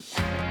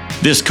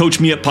This Coach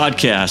Me Up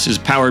podcast is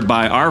powered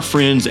by our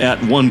friends at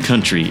One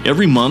Country.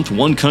 Every month,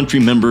 One Country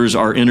members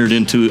are entered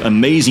into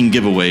amazing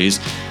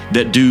giveaways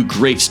that do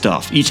great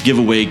stuff. Each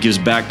giveaway gives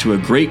back to a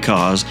great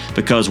cause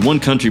because One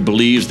Country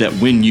believes that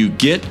when you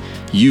get,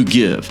 you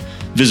give.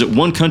 Visit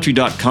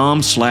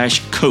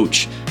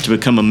onecountry.com/coach to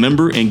become a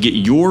member and get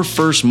your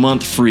first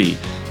month free.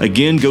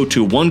 Again, go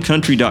to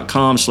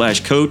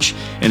onecountry.com/coach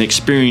and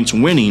experience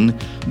winning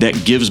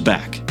that gives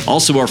back.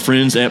 Also, our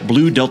friends at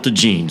Blue Delta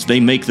Jeans. They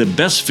make the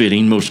best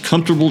fitting, most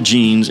comfortable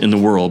jeans in the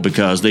world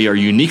because they are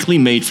uniquely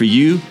made for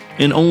you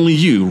and only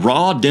you.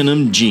 Raw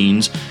denim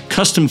jeans,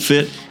 custom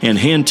fit and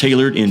hand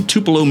tailored in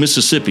Tupelo,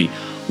 Mississippi.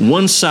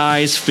 One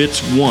size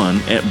fits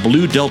one at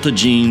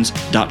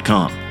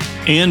bluedeltajeans.com.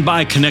 And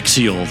by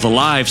Connexial, the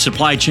live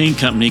supply chain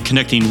company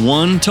connecting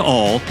one to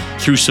all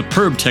through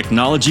superb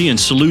technology and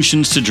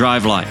solutions to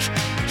drive life.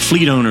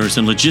 Fleet owners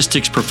and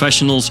logistics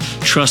professionals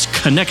trust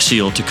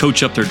Connexial to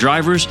coach up their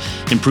drivers,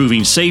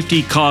 improving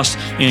safety, cost,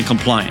 and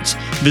compliance.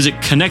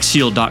 Visit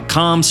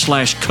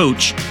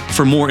Connexial.com/coach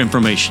for more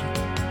information.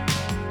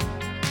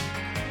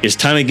 It's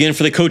time again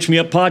for the Coach Me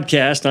Up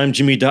podcast. I'm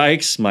Jimmy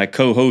Dykes. My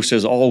co-host,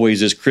 as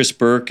always, is Chris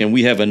Burke, and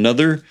we have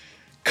another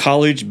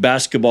college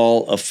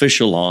basketball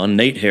official on,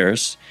 Nate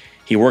Harris.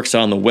 He works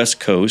on the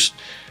West Coast,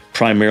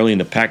 primarily in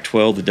the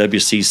Pac-12, the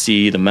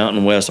WCC, the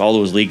Mountain West, all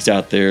those leagues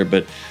out there.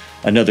 But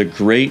another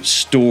great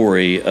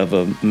story of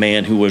a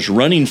man who was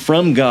running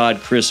from God,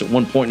 Chris, at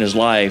one point in his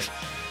life,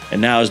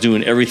 and now is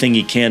doing everything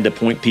he can to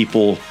point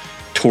people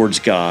towards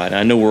God.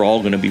 I know we're all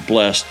going to be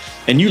blessed.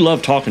 And you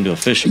love talking to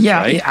officials,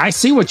 right? I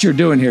see what you're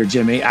doing here,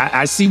 Jimmy.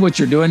 I see what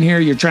you're doing here.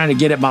 You're trying to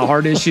get at my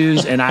heart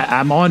issues, and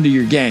I'm on to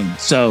your game.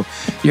 So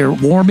you're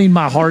warming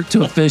my heart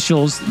to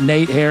officials.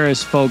 Nate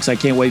Harris, folks, I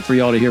can't wait for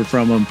y'all to hear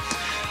from him.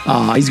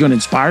 He's going to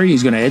inspire you.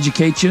 He's going to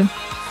educate you.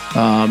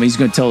 He's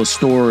going to tell a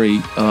story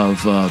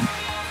of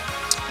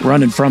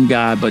running from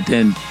God, but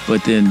then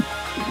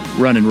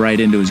running right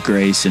into his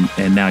grace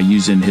and now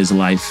using his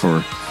life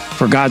for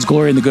God's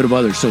glory and the good of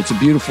others. So it's a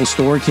beautiful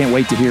story. Can't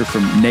wait to hear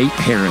from Nate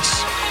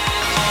Harris.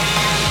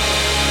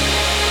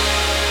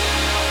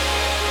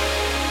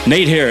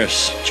 Nate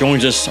Harris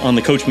joins us on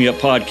the Coach Me Up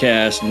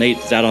podcast.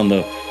 Nate's out on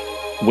the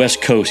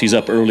West Coast. He's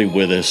up early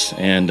with us.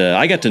 And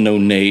I got to know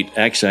Nate.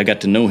 Actually, I got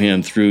to know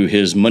him through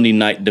his Monday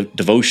night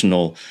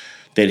devotional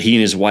that he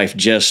and his wife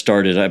Jess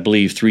started, I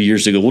believe, 3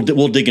 years ago.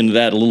 We'll dig into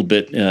that a little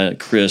bit,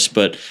 Chris.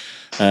 But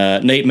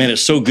Nate, man,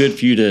 it's so good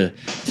for you to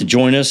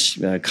join us.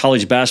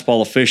 College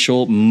basketball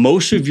official.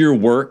 Most of your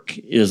work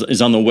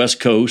is on the West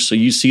Coast, so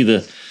you see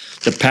the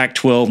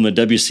Pac-12 and the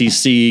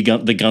WCC,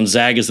 the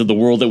Gonzagas of the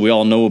world that we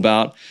all know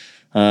about.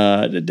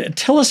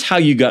 Tell us how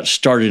you got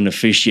started in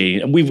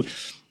officiating. We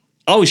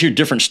always hear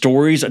different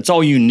stories. It's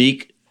all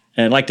unique,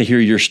 and I'd like to hear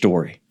your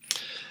story.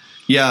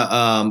 Yeah,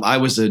 I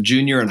was a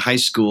junior in high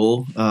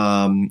school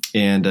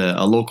and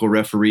a local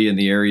referee in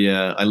the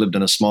area. I lived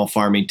in a small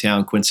farming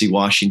town, Quincy,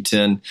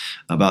 Washington,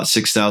 about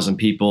 6,000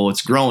 people.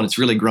 It's grown. It's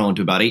really grown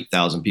to about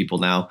 8,000 people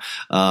now.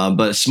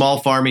 But a small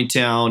farming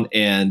town,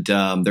 and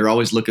they're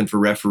always looking for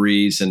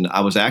referees. And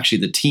I was actually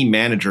the team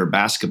manager of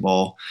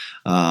basketball.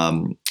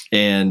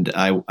 And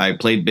I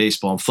played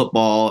baseball and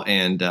football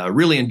and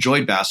really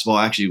enjoyed basketball.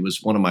 Actually, it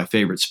was one of my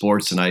favorite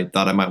sports, and I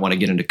thought I might want to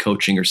get into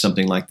coaching or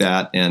something like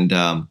that. And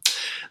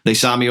they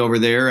saw me over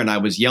there, and I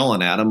was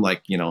yelling at them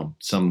like,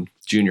 some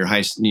junior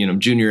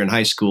in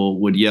high school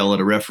would yell at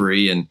a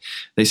referee. And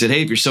they said,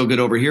 "Hey, if you're so good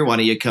over here, why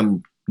don't you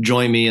come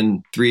join me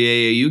in 3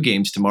 AAU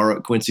games tomorrow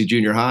at Quincy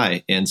Junior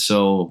High?" And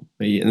so,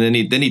 and then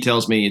he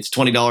tells me it's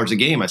 $20 a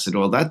game. I said,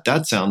 "Well,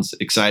 that sounds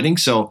exciting."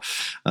 So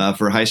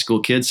for high school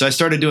kids, so I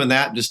started doing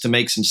that just to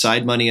make some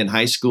side money in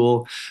high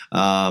school.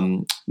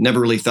 Never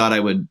really thought I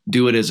would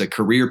do it as a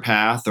career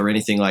path or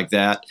anything like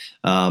that.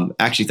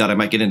 Actually thought I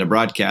might get into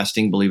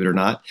broadcasting, believe it or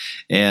not.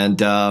 And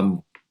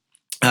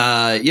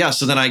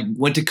so then I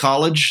went to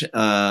college,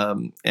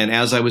 and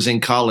as I was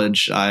in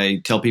college,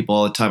 I tell people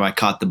all the time I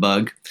caught the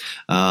bug.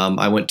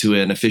 I went to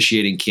an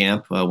officiating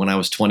camp when I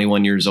was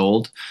 21 years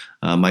old,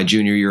 my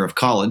junior year of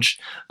college,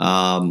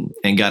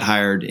 and got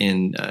hired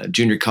in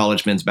junior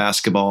college men's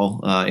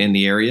basketball in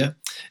the area.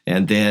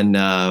 And then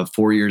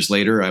 4 years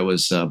later, I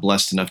was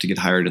blessed enough to get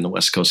hired in the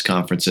West Coast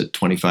Conference at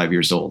 25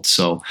 years old.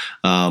 So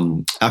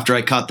after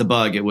I caught the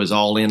bug, it was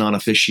all in on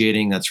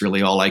officiating. That's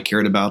really all I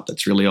cared about.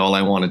 That's really all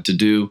I wanted to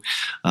do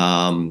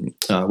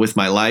with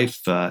my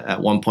life.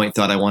 At one point,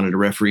 thought I wanted to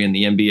referee in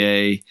the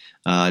NBA.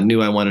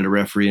 Knew I wanted to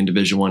referee in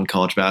Division I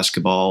college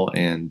basketball.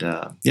 And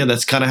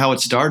that's kind of how it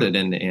started.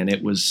 And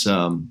it was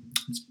I've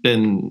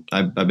been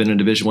in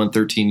Division I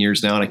 13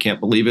 years now, and I can't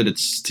believe it. It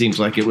seems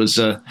like it was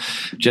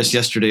just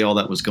yesterday all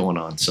that was going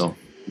on. So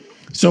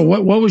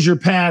what was your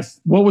path?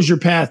 What was your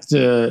path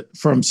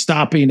from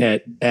stopping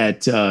at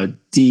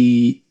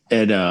the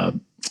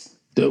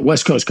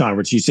West Coast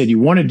Conference? You said you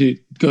wanted to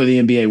go to the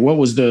NBA. What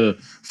was the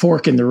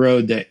fork in the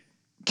road that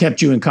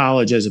kept you in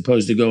college as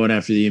opposed to going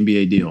after the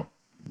NBA deal?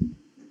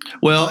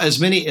 Well,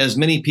 as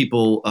many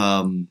people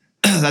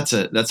that's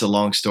a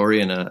long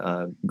story and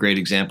a great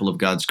example of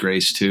God's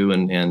grace too,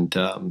 and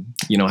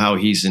how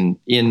He's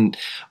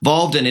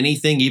involved in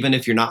anything, even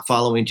if you're not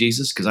following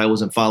Jesus. Because I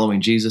wasn't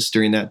following Jesus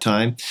during that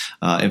time.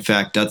 In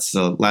fact, that's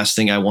the last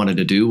thing I wanted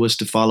to do, was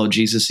to follow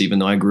Jesus. Even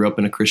though I grew up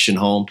in a Christian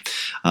home,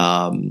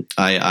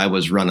 I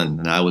was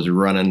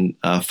running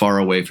far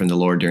away from the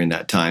Lord during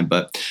that time.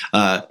 But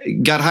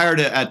got hired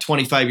at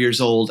 25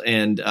 years old,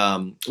 and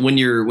when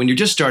you're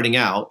just starting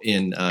out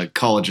in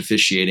college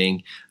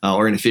officiating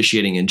or in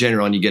officiating in general,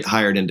 and you get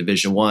hired in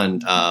Division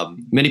I,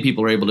 many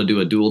people are able to do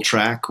a dual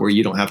track where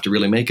you don't have to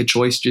really make a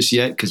choice just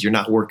yet, because you're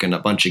not working a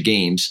bunch of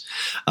games.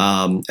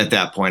 At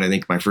that point, I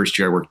think my first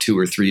year I worked 2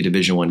 or 3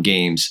 Division I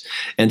games,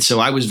 and so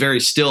I was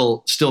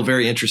still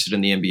very interested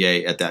in the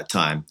NBA at that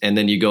time. And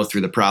then you go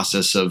through the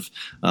process of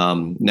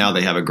now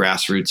they have a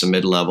grassroots, a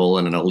mid-level,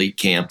 and an elite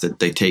camp that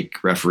they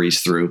take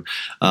referees through.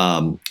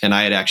 And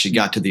I had actually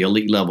got to the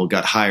elite level,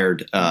 got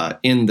hired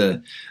in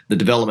the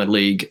development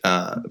league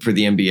for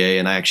the NBA,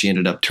 and I actually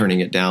ended up turning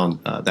it down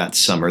that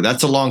summer.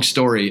 That's a long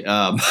story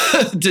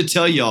to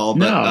tell y'all,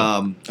 but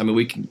I mean,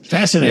 we can.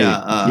 Fascinating.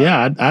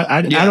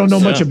 I don't know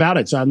much about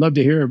it, so I'd love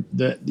to hear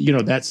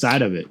that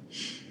side of it.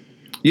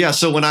 Yeah.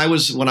 So when I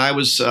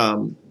was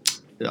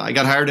I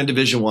got hired in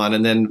Division I,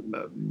 and then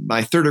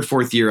my 3rd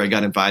or 4th year, I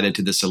got invited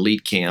to this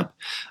elite camp,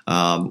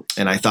 and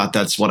I thought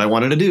that's what I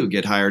wanted to do: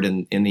 get hired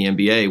in the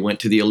NBA. Went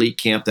to the elite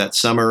camp that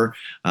summer.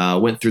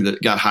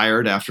 Got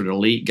hired after the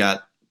elite.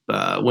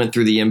 Went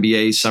through the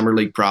NBA summer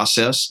league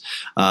process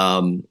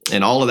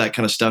and all of that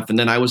kind of stuff. And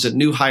then I was at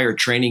new hire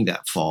training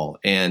that fall,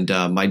 and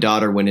my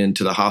daughter went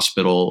into the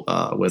hospital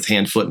with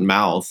hand, foot, and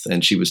mouth,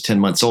 and she was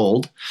 10 months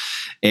old.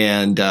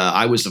 And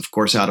I was, of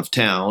course, out of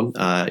town.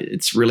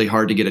 It's really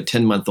hard to get a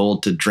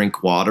 10-month-old to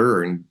drink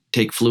water and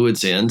take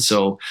fluids in.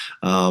 So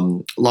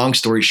long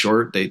story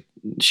short,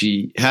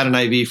 she had an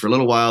IV for a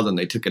little while, then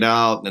they took it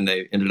out, and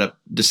they ended up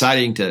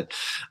deciding to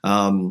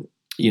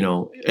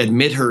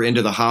admit her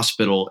into the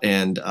hospital.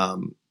 And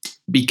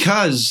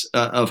because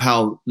of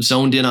how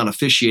zoned in on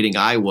officiating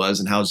I was,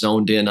 and how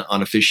zoned in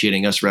on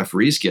officiating us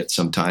referees get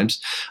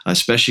sometimes,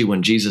 especially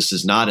when Jesus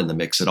is not in the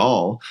mix at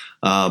all,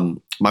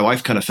 my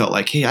wife kind of felt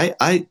like, hey,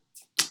 I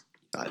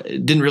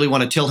didn't really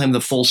want to tell him the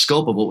full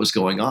scope of what was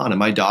going on. And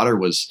my daughter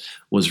was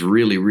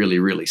really, really,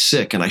 really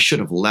sick, and I should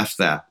have left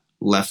that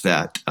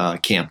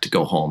camp to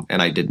go home,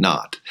 and I did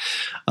not.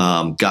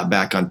 Got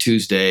back on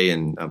Tuesday,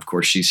 and of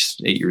course she's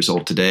 8 years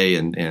old today,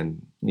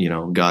 and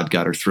God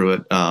got her through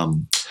it.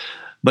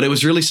 But it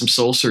was really some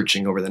soul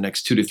searching over the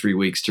next 2 to 3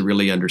 weeks to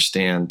really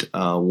understand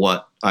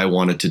what I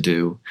wanted to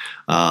do.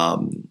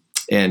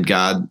 And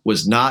God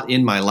was not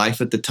in my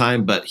life at the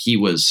time, but He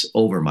was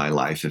over my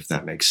life, if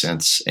that makes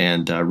sense,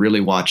 and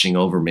really watching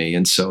over me.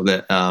 And so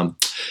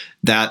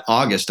that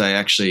August,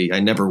 I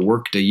never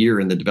worked a year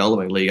in the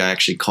development league. I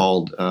actually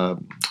called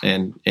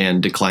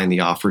and declined the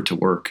offer to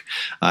work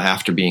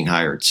after being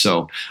hired.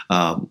 So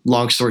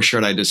long story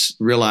short, I just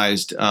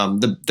realized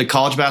the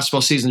college basketball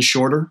season is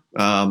shorter.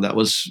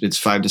 It's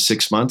 5 to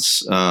 6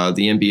 months.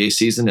 The NBA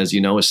season, as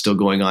you know, is still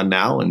going on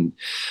now, and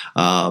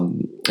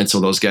so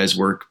those guys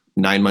work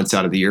 9 months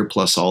out of the year,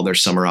 plus all their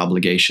summer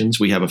obligations.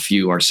 We have a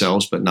few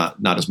ourselves, but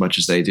not as much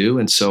as they do.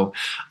 And so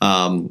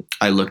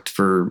I looked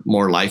for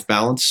more life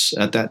balance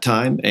at that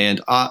time.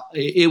 And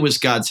it was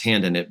God's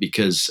hand in it,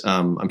 because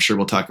I'm sure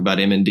we'll talk about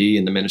M&D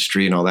and the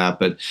ministry and all that,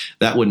 but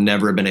that would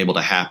never have been able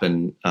to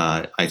happen,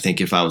 I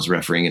think, if I was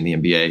refereeing in the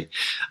NBA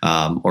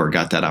or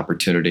got that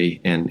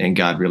opportunity. And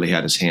God really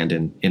had His hand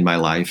in my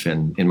life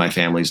and in my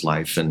family's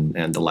life and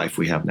the life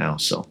we have now.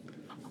 So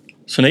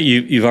Nate,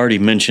 you've already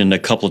mentioned a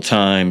couple of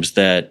times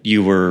that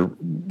you were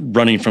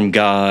running from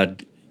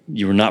God.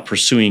 You were not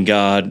pursuing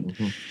God.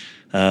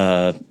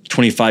 Mm-hmm.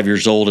 25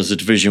 years old as a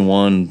Division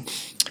I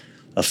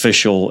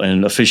official,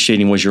 and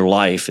officiating was your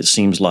life, it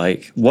seems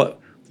like. What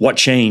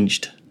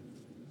changed?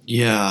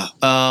 Yeah.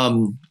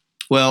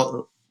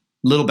 Well,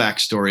 little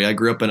backstory. I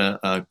grew up in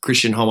a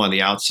Christian home on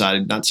the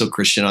outside, not so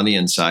Christian on the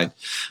inside.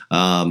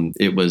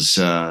 It was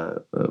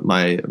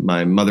my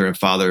mother and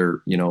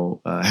father,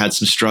 had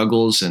some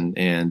struggles, and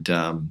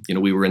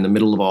we were in the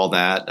middle of all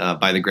that.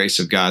 By the grace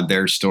of God,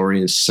 their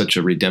story is such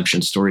a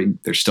redemption story.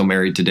 They're still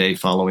married today,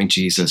 following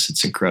Jesus.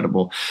 It's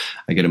incredible.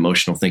 I get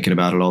emotional thinking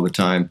about it all the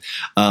time.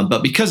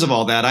 But because of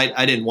all that,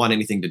 I didn't want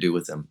anything to do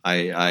with them.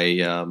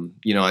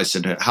 I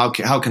said, how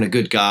can a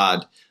good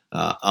God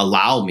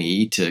allow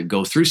me to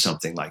go through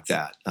something like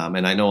that?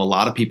 And I know a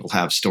lot of people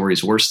have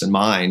stories worse than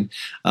mine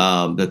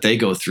that they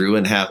go through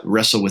and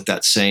wrestle with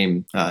that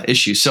same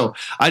issue. So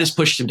I just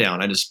pushed him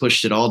down. I just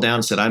pushed it all down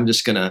and said, I'm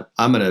going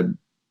to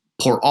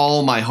pour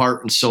all my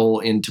heart and soul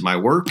into my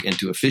work,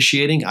 into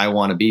officiating. I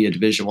want to be a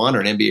Division I or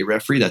an NBA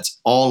referee. That's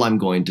all I'm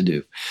going to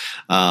do.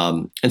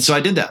 And so I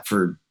did that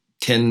for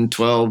 10,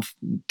 12,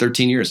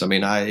 13 years. I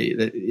mean,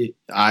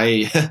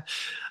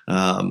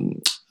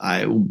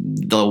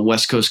 the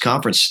West Coast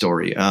Conference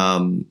story.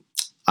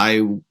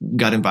 I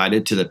got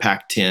invited to the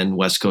Pac-10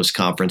 West Coast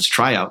Conference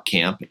tryout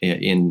camp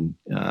in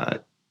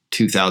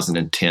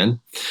 2010,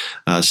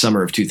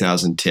 summer of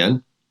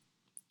 2010.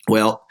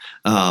 Well,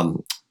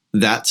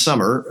 that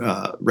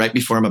summer, right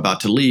before I'm about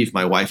to leave,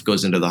 my wife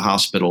goes into the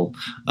hospital.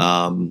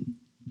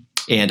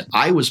 And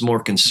I was more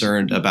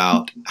concerned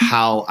about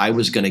how I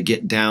was going to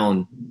get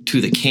down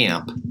to the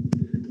camp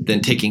than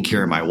taking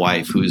care of my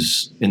wife,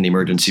 who's in the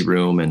emergency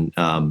room and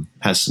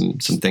has some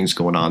things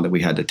going on that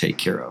we had to take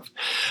care of.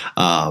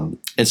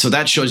 And so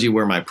that shows you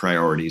where my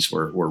priorities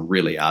were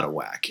really out of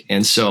whack.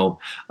 And so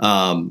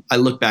I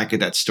look back at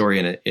that story,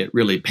 and it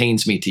really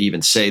pains me to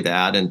even say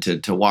that and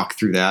to walk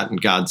through that.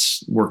 And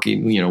God's worked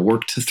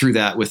through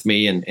that with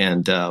me.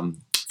 And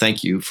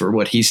thank you for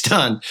what He's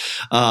done.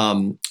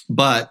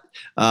 But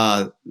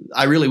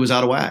I really was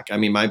out of whack. I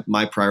mean,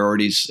 my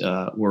priorities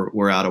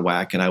were out of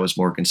whack, and I was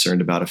more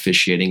concerned about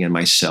officiating and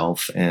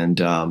myself. And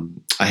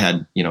I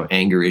had,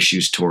 anger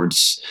issues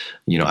towards,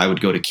 I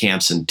would go to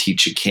camps and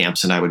teach at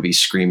camps, and I would be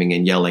screaming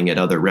and yelling at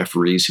other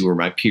referees who were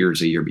my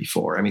peers a year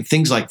before. I mean,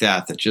 things like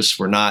that just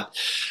were not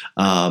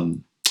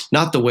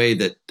the way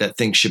that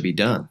things should be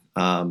done.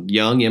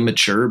 Young,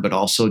 immature, but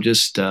also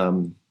just,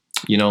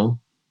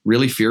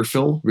 really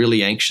fearful,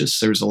 really anxious.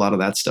 There's a lot of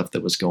that stuff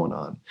that was going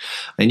on.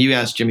 And you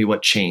asked Jimmy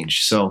what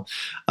changed. So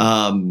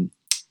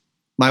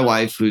my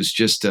wife, who's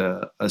just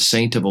a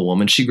saint of a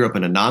woman, she grew up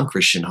in a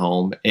non-Christian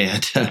home.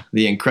 And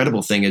the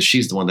incredible thing is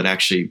she's the one that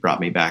actually brought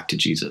me back to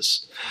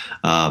Jesus.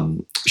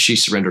 She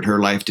surrendered her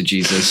life to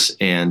Jesus.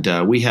 And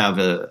we have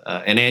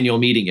an annual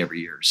meeting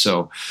every year.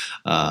 So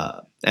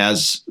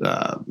as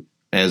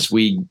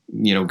we,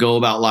 go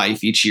about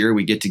life each year,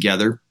 we get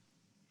together.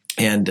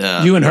 And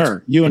you and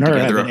her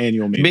have an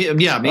annual meeting.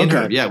 Me and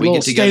her. Yeah, we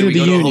get together. We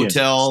go to a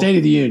hotel. State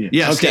of the Union.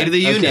 Yeah, State of the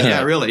Union.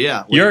 Yeah, really.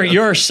 Yeah.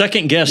 You're our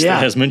second guest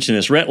that has mentioned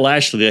this. Rhett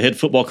Lashley, the head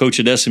football coach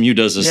at SMU,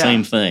 does the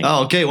same thing.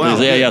 Oh, okay. Wow.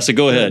 Yeah. So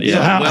go ahead. Yeah.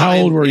 So how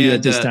old were you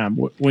at this time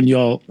when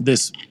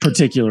this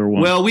particular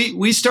one? Well,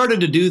 we started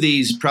to do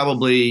these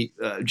probably.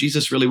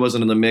 Jesus really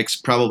wasn't in the mix.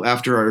 Probably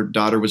after our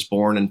daughter was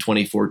born in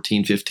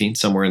 2014, 15,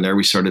 somewhere in there,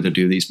 we started to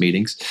do these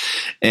meetings,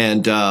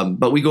 and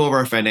but we go over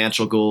our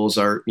financial goals,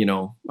 our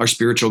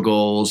spiritual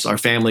goals, our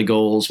family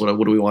goals. What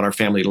do we want our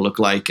family to look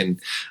like?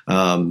 And,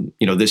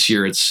 this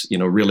year it's,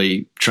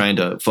 really trying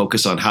to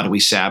focus on how do we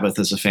Sabbath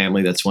as a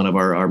family. That's one of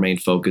our main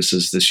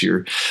focuses this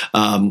year.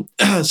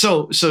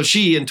 So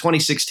she, in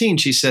 2016,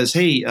 she says,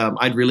 hey,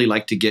 I'd really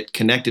like to get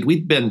connected.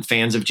 We'd been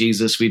fans of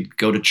Jesus. We'd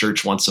go to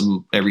church once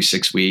every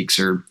 6 weeks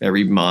or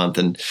every month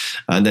and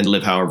then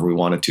live however we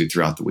wanted to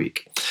throughout the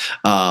week.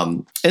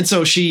 And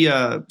so she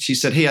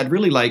said, hey, I'd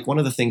really like, one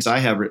of the things I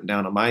have written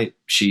down on my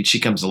sheet, she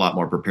comes a lot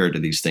more prepared to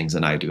these things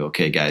than I do.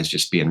 Okay, guys,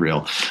 just being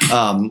real.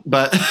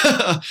 But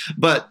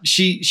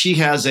she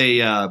has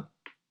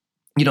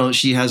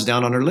she has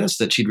down on her list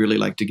that she'd really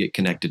like to get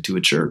connected to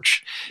a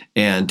church.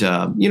 And,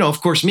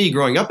 of course, me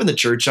growing up in the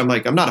church, I'm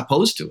not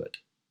opposed to it.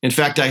 In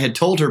fact, I had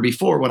told her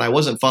before when I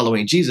wasn't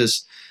following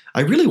Jesus,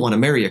 I really want to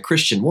marry a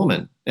Christian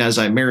woman as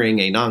I'm marrying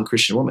a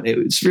non-Christian woman.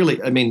 It's really,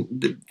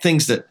 the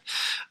things that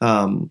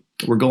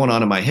were going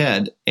on in my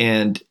head.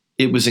 And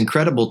it was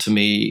incredible to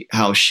me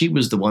how she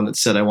was the one that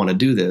said, I want to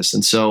do this.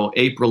 And so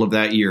April of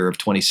that year of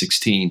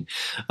 2016,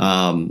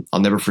 I'll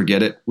never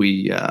forget it.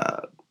 We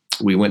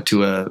went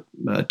to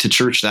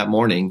church that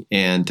morning,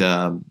 and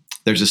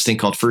there's this thing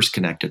called First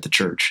Connect at the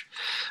church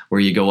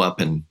where you go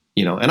up and,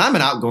 and I'm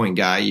an outgoing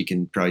guy. You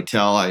can probably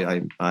tell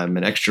I'm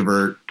an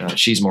extrovert.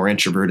 She's more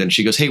introvert. And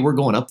she goes, hey, we're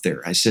going up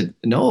there. I said,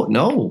 no,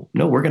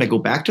 we're going to go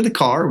back to the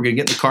car. We're going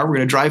to get in the car. We're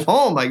going to drive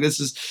home.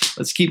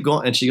 Let's keep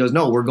going. And she goes,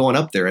 no, we're going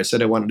up there. I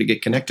said, I wanted to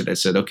get connected. I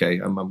said, okay,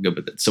 I'm good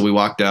with it. So we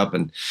walked up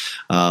and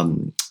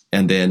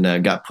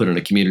then got put in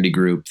a community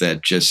group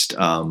that just,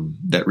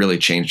 that really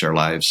changed our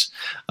lives.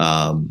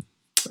 God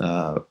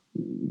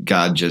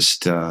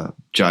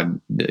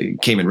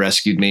came and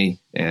rescued me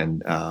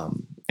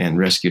and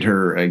rescued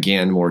her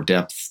again, more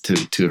depth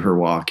to her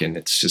walk. And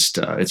it's just,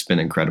 it's been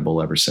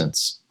incredible ever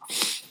since.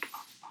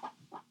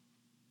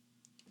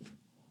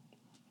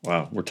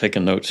 Wow. We're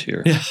taking notes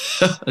here. Yeah,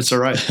 that's all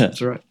right.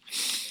 That's all right.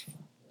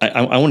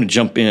 I want to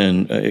jump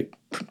in.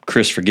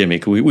 Chris, forgive me.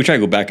 We try to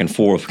go back and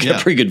forth. We get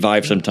a pretty good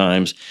vibe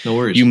sometimes. No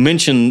worries. You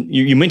mentioned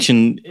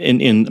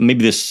in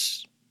maybe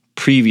this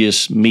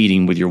previous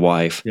meeting with your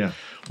wife,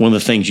 one of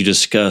the things you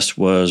discussed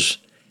was,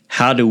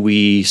 how do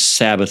we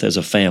Sabbath as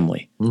a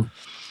family?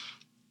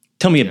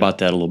 Tell me about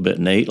that a little bit,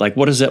 Nate. Like,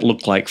 what does that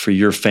look like for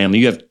your family?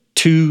 You have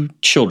 2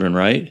 children,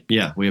 right?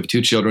 Yeah, we have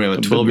 2 children. We have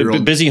a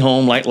 12-year-old. Busy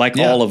home, like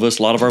all of us,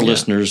 a lot of our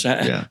listeners.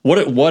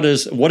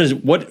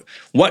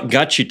 What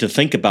got you to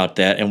think about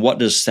that, and what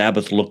does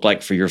Sabbath look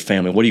like for your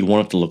family? What do you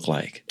want it to look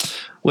like?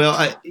 Well,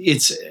 I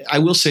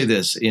will say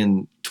this.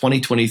 In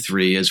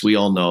 2023, as we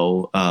all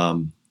know,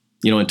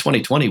 in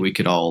 2020, we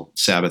could all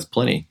Sabbath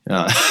plenty.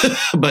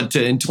 But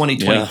in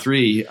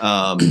 2023,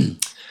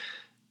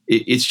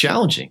 it's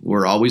challenging.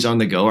 We're always on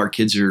the go. Our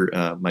kids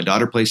are, my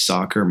daughter plays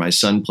soccer. My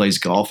son plays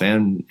golf,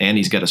 and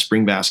he's got a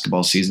spring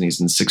basketball season.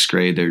 He's in 6th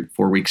grade. They're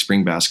 4-week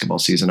spring basketball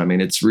season.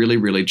 It's really,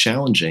 really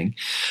challenging.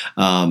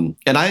 And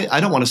I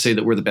don't want to say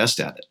that we're the best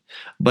at it,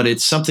 but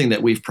it's something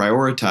that we've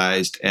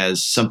prioritized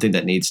as something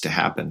that needs to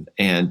happen.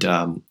 And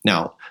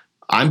now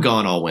I'm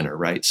gone all winter,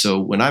 right?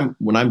 So when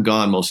I'm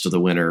gone most of the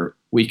winter,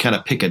 we kind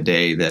of pick a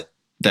day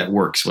that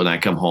works when I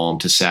come home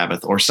to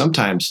Sabbath, or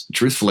sometimes,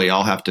 truthfully,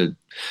 I'll have to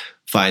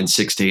find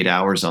 6 to 8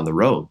 hours on the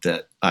road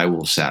that I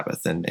will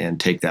Sabbath and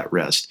take that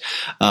rest.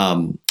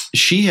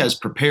 She has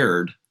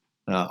prepared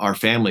our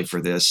family for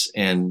this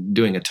and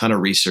doing a ton of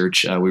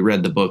research. We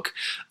read the book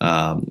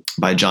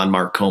by John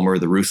Mark Comer,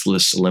 The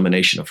Ruthless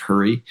Elimination of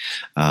Hurry,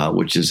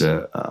 which is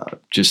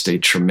just a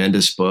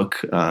tremendous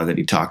book that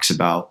he talks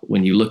about.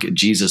 When you look at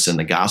Jesus in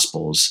the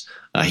Gospels,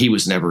 he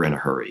was never in a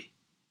hurry.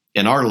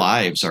 And our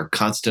lives are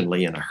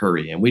constantly in a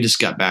hurry. And we just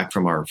got back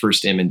from our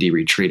first M&D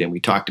retreat, and we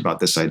talked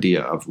about this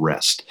idea of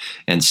rest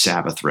and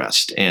Sabbath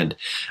rest. And,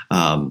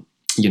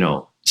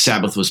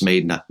 Sabbath was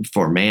made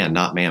for man,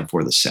 not man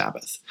for the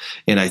Sabbath.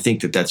 And I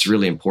think that that's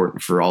really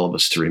important for all of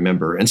us to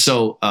remember. And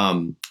so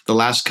the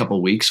last couple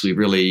of weeks, we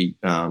really,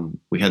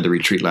 we had the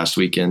retreat last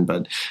weekend,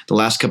 but the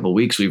last couple of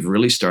weeks, we've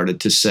really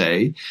started to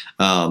say,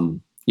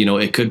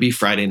 it could be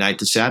Friday night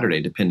to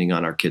Saturday, depending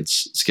on our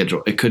kids'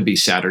 schedule. It could be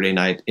Saturday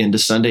night into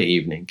Sunday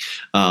evening.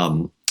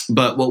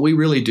 But what we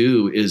really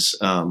do is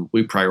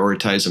we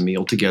prioritize a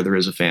meal together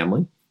as a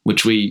family,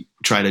 which we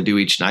try to do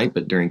each night,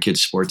 but during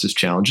kids' sports is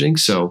challenging.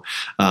 So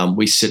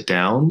we sit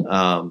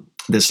down.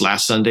 This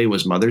last Sunday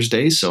was Mother's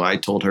Day, so I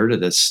told her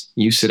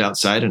you sit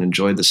outside and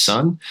enjoy the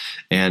sun,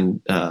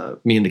 and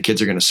me and the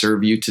kids are going to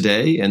serve you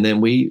today. And then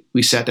we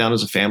sat down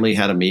as a family,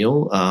 had a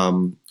meal.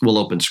 We'll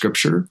open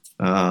Scripture.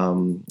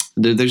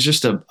 There's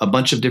just a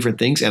bunch of different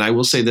things. And I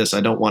will say this: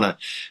 I don't want to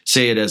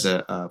say it as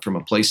from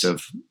a place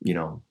of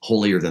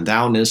holier than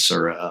thou-ness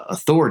or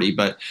authority,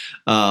 but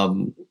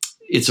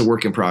it's a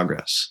work in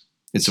progress.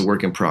 It's a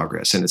work in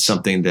progress, and it's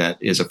something that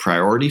is a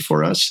priority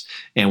for us,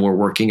 and we're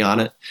working on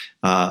it.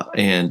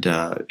 And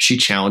she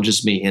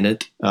challenges me in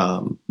it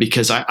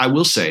because I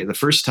will say the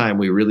first time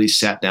we really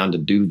sat down to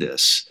do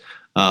this,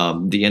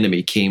 the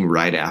enemy came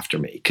right after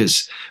me,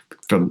 because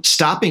from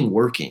stopping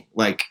working,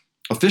 like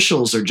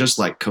officials are just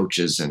like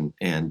coaches and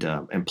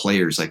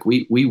players. Like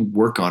we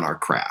work on our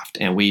craft,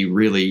 and we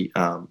really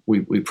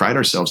we pride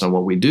ourselves on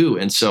what we do.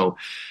 And so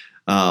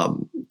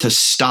to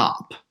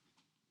stop,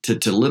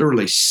 to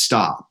literally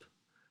stop.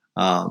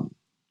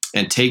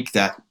 And take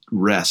that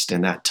rest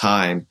and that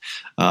time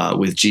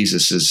with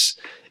Jesus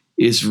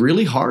is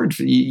really hard.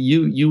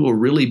 You will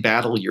really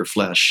battle your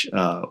flesh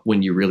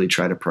when you really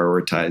try to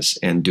prioritize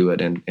and do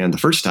it. And the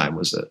first time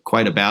was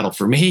quite a battle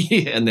for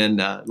me. And then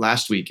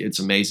last week, it's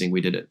amazing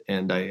we did it.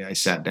 And I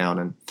sat down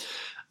and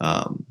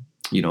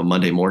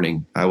Monday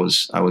morning I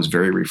was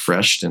very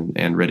refreshed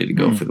and ready to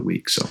go for the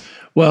week. So.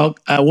 Well,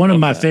 one of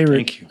my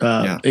favorite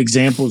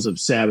examples of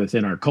Sabbath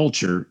in our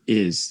culture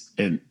is,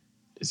 and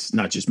it's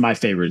not just my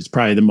favorite, it's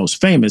probably the most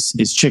famous,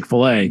 is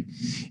Chick-fil-A.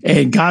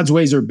 And God's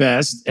ways are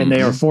best, and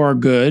they are for our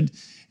good,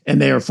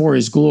 and they are for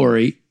his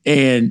glory.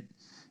 And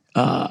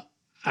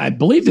I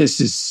believe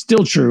this is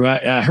still true.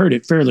 I heard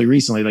it fairly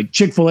recently. Like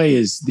Chick-fil-A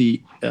is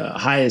the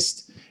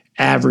highest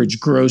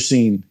average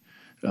grossing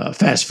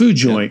fast food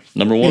joint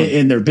number one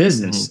in their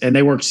business. And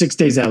they work 6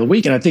 days out of the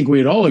week. And I think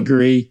we'd all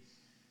agree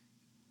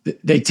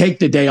they take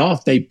the day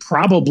off, they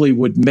probably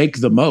would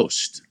make the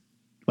most.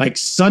 Like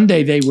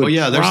Sunday, they would. Oh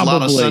yeah, there's a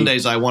lot of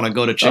Sundays I want to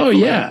go to Chick-fil-A. Oh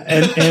yeah,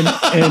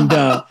 and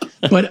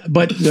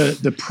but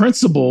the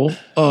principle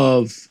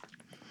of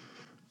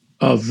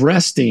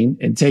resting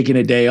and taking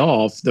a day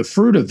off, the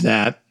fruit of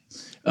that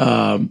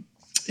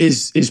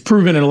is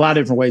proven in a lot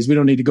of different ways. We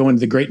don't need to go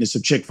into the greatness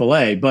of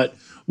Chick-fil-A, but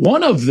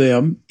one of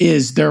them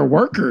is their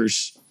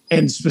workers,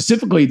 and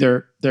specifically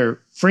their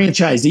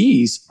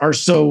franchisees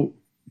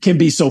can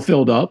be so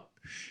filled up,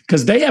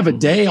 because they have a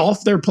day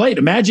off their plate.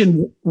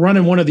 Imagine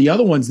running one of the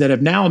other ones that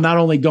have now not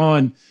only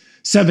gone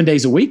 7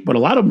 days a week, but a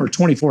lot of them are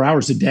 24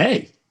 hours a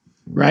day,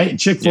 right? And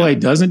Chick-fil-A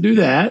doesn't do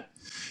that,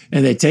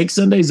 and they take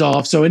Sundays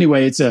off. So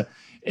anyway,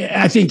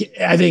 I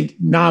think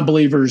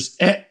non-believers,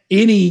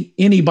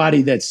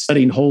 anybody that's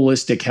studying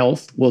holistic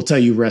health will tell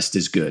you rest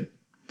is good.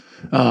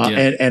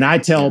 And I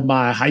tell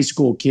my high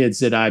school kids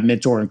that I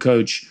mentor and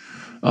coach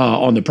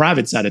on the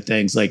private side of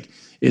things, like,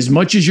 as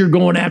much as you're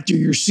going after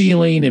your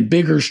ceiling and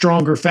bigger,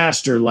 stronger,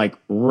 faster, like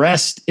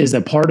rest is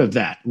a part of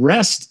that.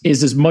 Rest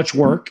is as much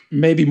work,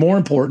 maybe more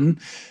important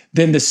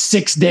than the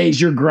 6 days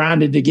you're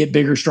grinding to get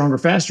bigger, stronger,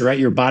 faster, right?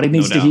 Your body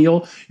needs to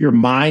heal. Your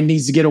mind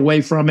needs to get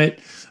away from it.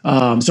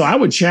 So I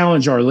would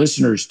challenge our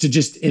listeners to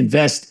just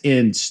invest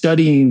in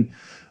studying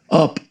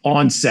up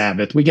on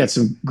Sabbath. We got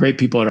some great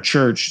people at our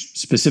church,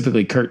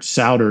 specifically Kurt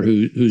Souter,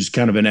 who's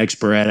kind of an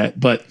expert at it.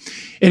 But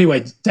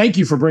anyway, thank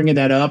you for bringing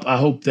that up. I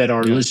hope that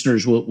our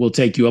listeners will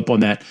take you up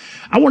on that.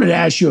 I wanted to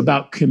ask you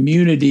about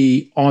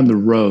community on the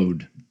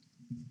road.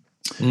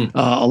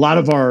 A lot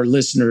of our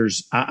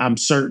listeners, I'm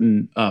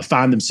certain,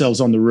 find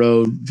themselves on the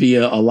road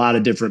via a lot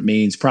of different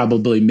means,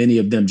 probably many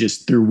of them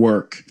just through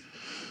work.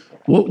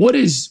 What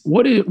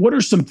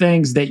are some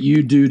things that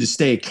you do to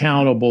stay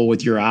accountable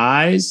with your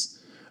eyes,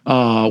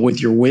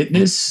 with your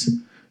witness,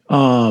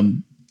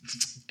 and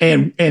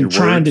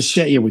trying to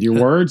stay with your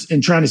words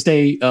and trying to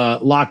stay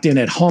locked in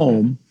at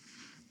home,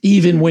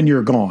 even when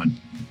you're gone?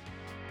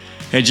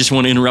 I just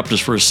want to interrupt us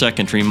for a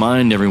second to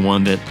remind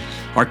everyone that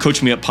Our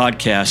Coach Me Up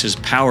podcast is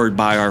powered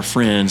by our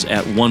friends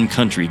at One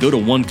Country. Go to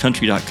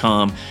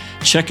onecountry.com.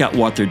 Check out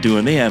what they're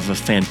doing. They have a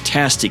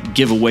fantastic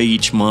giveaway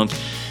each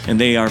month, and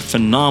they are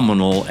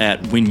phenomenal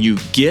at when you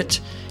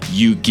get,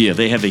 you give.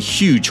 They have a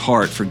huge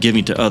heart for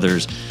giving to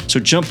others. So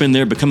jump in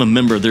there, become a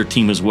member of their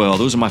team as well.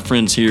 Those are my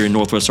friends here in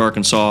Northwest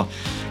Arkansas,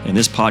 and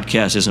this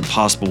podcast isn't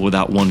possible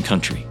without One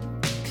Country.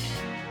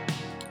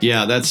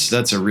 Yeah,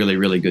 that's a really,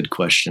 really good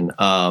question.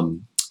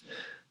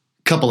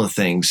 Couple of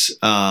things.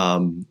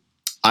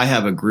 I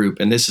have a group,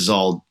 and this has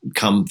all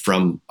come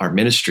from our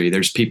ministry.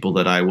 There's people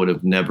that I would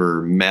have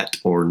never met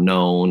or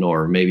known,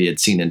 or maybe had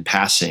seen in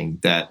passing,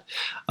 that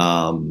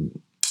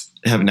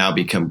have now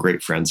become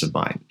great friends of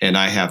mine. And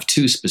I have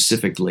two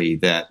specifically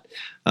that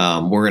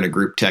we're in a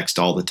group text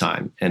all the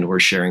time, and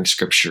we're sharing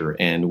scripture,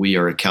 and we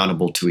are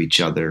accountable to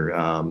each other.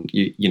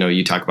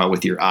 You talk about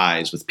with your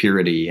eyes, with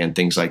purity and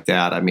things like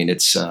that. I mean,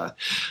 it's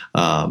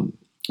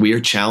we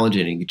are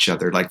challenging each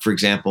other. Like, for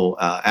example,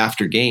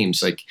 after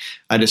games, like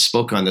I just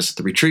spoke on this at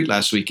the retreat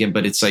last weekend,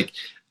 but it's like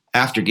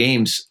after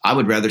games, I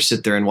would rather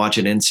sit there and watch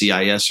an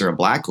NCIS or a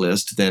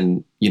Blacklist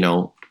than,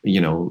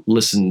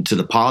 listen to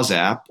the Pause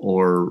app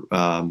or,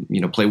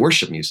 play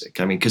worship music.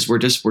 I mean, because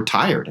we're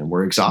tired and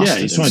we're exhausted. Yeah,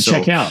 you just want to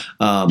check out.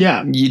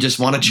 You just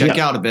want to check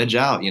out, veg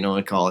out,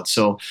 I call it.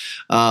 So,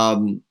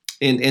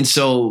 and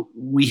so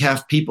we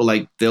have people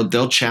like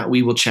they'll chat.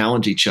 We will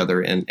challenge each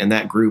other, and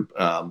that group.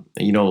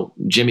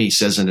 Jimmy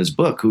says in his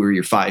book, "Who are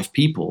your 5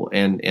 people?"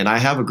 And I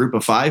have a group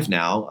of 5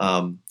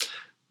 now.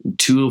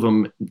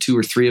 2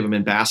 or 3 of them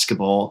in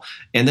basketball,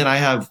 and then I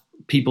have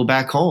people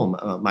back home.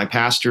 My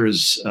pastor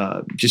is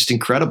just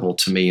incredible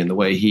to me in the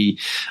way he,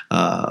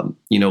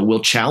 will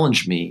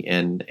challenge me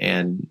and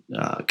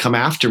come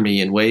after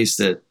me in ways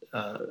that.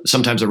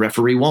 Sometimes a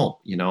referee won't,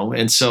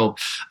 and so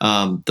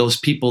those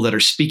people that are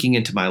speaking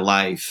into my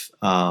life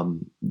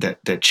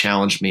that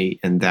challenge me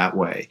in that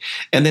way.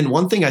 And then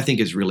one thing I think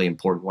is really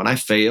important when I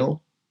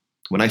fail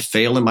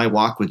in my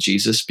walk with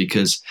Jesus,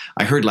 because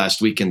I heard last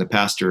weekend the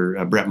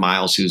pastor Brett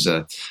Miles, who's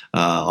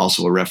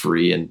also a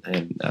referee and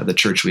the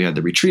church we had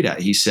the retreat at,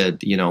 he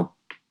said,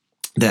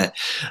 that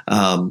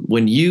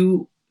when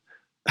you're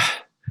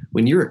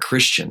a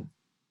Christian,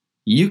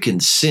 you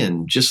can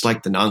sin just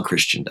like the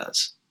non-Christian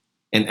does.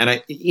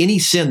 And any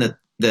sin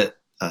that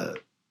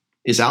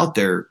is out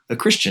there, a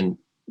Christian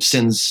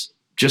sins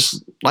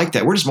just like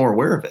that. We're just more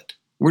aware of it.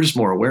 We're just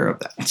more aware of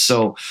that.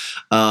 So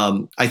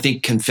I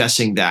think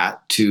confessing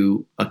that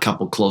to a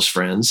couple close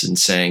friends and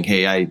saying,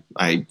 "Hey,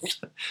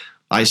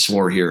 I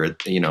swore here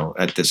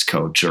at this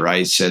coach," or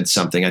I said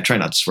something. I try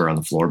not to swear on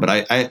the floor, but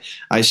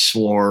I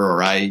swore,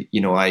 or I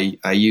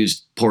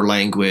used poor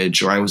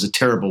language, or I was a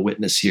terrible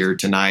witness here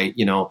tonight.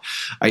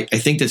 I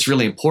think that's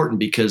really important,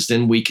 because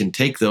then we can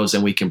take those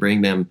and we can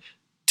bring them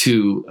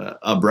to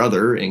a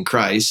brother in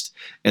Christ,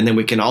 and then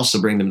we can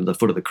also bring them to the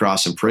foot of the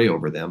cross and pray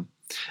over them,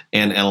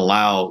 and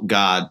allow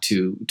God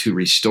to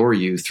restore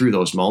you through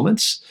those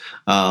moments,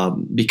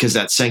 because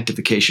that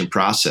sanctification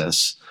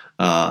process.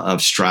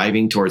 Of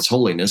striving towards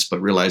holiness,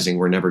 but realizing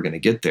we're never going to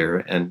get there,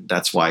 and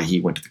that's why he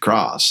went to the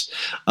cross,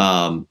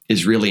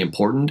 is really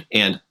important.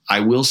 And I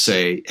will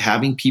say,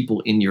 having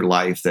people in your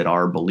life that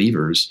are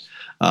believers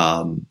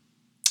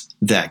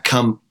that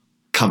come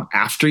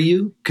after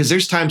you, because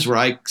there's times where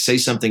I say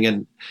something,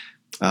 and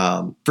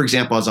for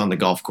example, I was on the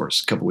golf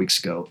course a couple weeks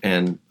ago,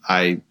 and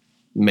I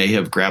may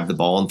have grabbed the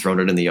ball and thrown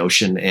it in the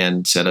ocean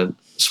and said a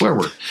swear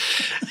word.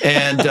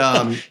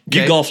 And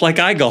you golf like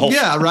I golf.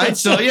 Yeah, right.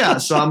 So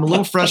I'm a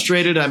little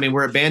frustrated. I mean,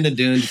 we're at Bandon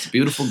Dunes. It's a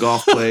beautiful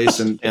golf place,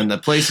 and the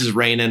place is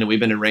raining, and we've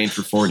been in rain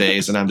for 4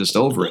 days, and I'm just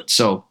over it.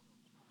 So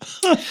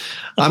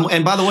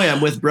and by the way, I'm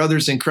with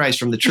brothers in Christ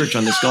from the church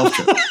on this golf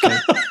trip. Okay?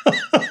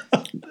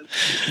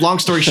 Long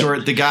story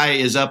short, the guy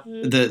is up,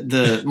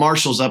 the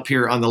marshal's up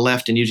here on the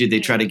left, and usually they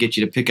try to get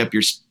you to pick up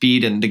your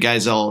speed, and the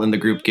guys all in the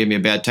group gave me a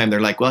bad time. They're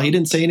like, "Well, he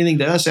didn't say anything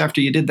to us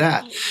after you did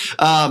that."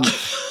 And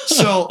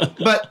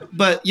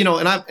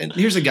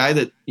here's a guy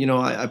that,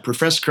 I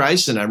profess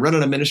Christ, and I'm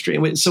running a ministry,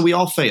 and so we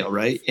all fail,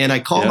 right? And I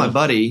call my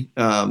buddy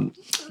a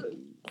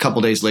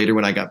couple days later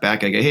when I got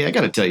back. I go, "Hey, I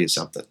got to tell you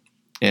something."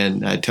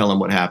 And I tell him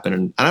what happened,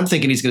 and I'm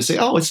thinking he's going to say,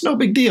 "Oh, it's no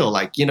big deal,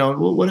 like,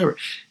 well, whatever."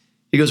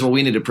 He goes, "Well,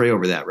 we need to pray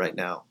over that right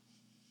now."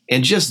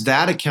 And just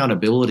that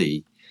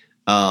accountability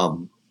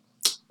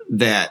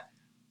that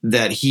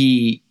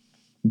he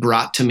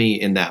brought to me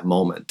in that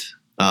moment,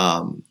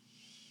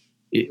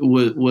 it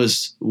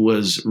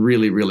was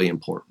really, really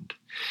important.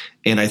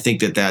 And I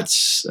think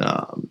that's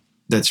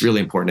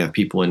really important to have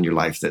people in your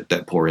life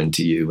that pour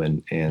into you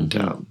and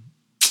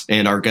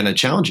are going to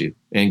challenge you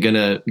and going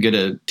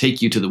to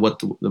take you to what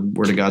the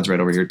Word of God's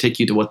right over here. Take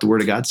you to what the Word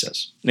of God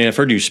says. Yeah, I've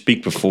heard you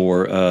speak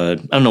before. I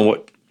don't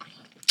know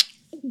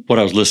what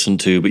I was listening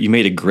to, but you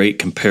made a great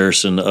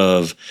comparison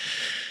of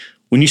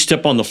when you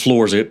step on the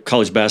floor as a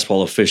college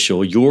basketball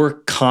official, your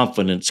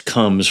confidence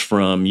comes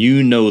from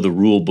the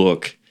rule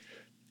book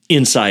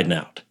inside and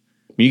out.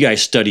 You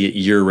guys study it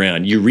year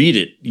round. You read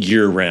it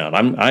year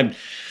round.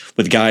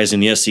 with guys in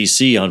the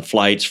SEC on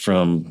flights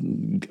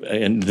from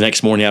and the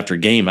next morning after a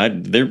game.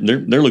 They're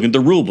looking at the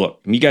rule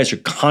book. And you guys are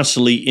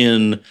constantly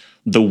in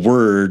the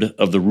word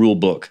of the rule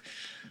book.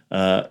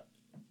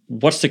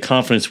 What's the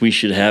confidence we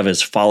should have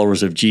as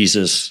followers of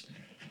Jesus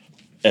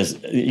as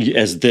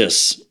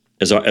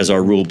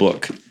our rule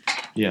book?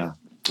 Yeah.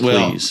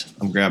 Well, please.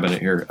 I'm grabbing it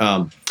here.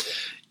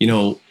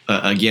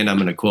 Again, I'm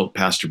going to quote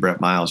Pastor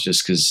Brett Miles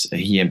just because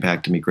he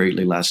impacted me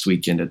greatly last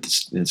weekend at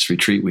this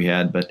retreat we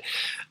had. But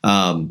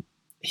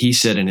he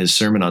said in his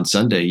sermon on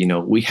Sunday,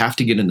 we have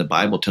to get in the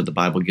Bible till the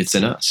Bible gets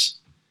in us.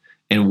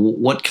 And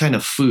what kind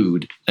of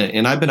food,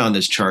 and I've been on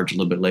this charge a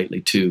little bit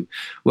lately too,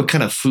 what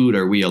kind of food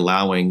are we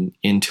allowing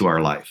into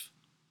our life?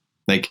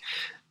 Like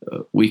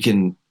we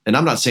can, and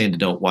I'm not saying to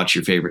don't watch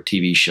your favorite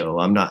TV show.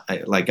 I'm not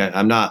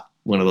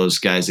one of those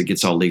guys that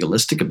gets all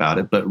legalistic about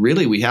it, but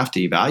really we have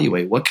to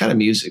evaluate what kind of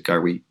music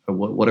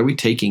what are we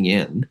taking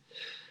in?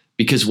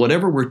 Because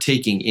whatever we're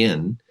taking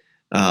in,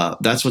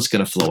 that's what's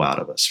going to flow out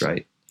of us,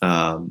 right?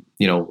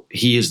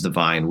 He is the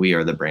vine, we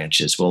are the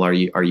branches. Well, are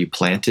you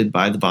planted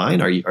by the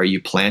vine? Are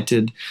you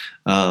planted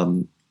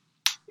in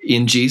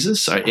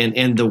Jesus?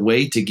 And the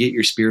way to get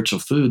your spiritual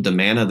food, the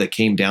manna that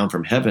came down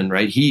from heaven,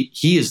 right?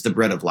 He is the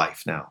bread of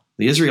life now.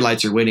 The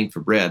Israelites are waiting for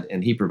bread,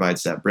 and he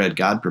provides that bread.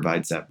 God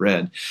provides that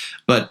bread.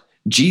 But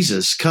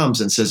Jesus comes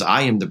and says,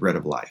 I am the bread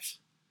of life.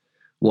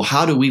 Well,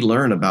 how do we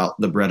learn about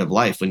the bread of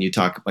life?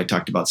 I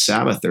talked about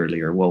Sabbath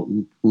earlier. Well,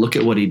 look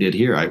at what he did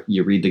here.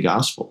 You read the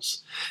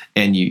Gospels,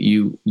 and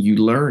you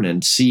learn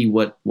and see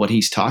what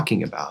he's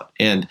talking about.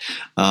 And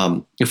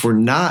if we're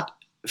not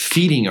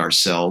feeding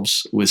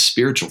ourselves with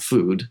spiritual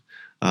food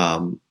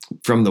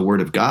from the Word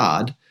of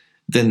God,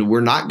 then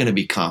we're not going to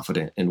be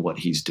confident in what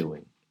he's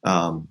doing.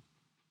 And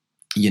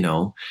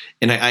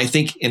I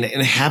think in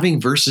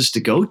having verses to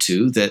go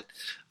to that.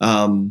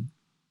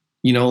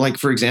 Like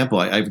for example,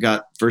 I've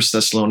got 1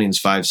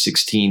 Thessalonians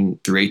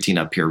 5:16-18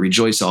 up here.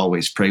 Rejoice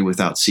always, pray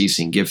without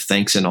ceasing, give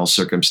thanks in all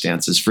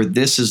circumstances, for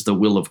this is the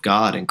will of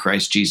God in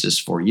Christ Jesus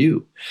for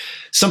you.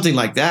 Something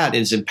like that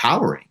is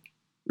empowering,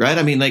 right?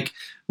 I mean, like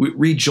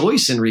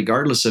rejoice in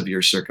regardless of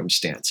your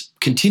circumstance.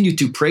 Continue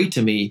to pray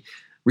to me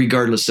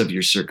regardless of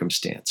your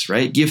circumstance,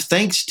 right? Give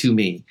thanks to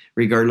me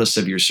regardless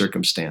of your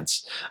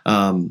circumstance.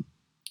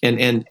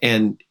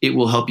 And it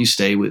will help you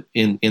stay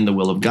in the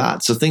will of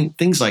God. So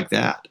things like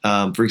that.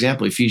 For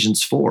example,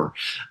 Ephesians 4,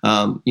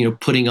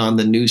 putting on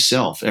the new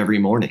self every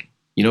morning.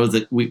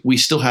 That we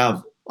still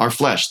have our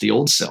flesh, the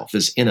old self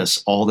is in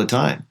us all the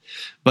time.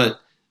 But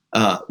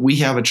we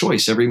have a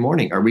choice every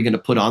morning. Are we going to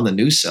put on the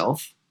new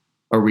self,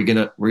 or are we're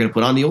going to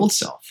put on the old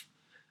self?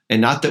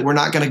 And not that we're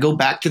not going to go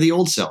back to the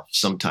old self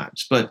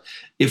sometimes, but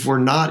if we're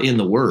not in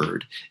the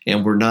Word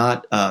and we're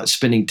not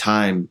spending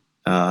time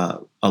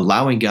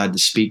allowing God to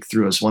speak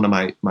through us. One of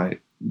my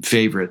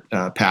favorite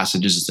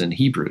passages is in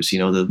Hebrews.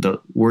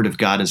 The Word of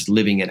God is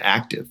living and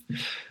active,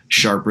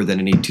 sharper than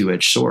any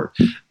two-edged sword.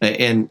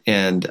 And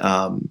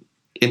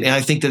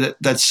I think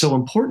that's so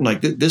important.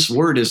 Like this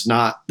Word this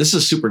is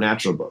a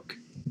supernatural book.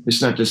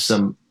 It's not just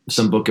some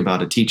book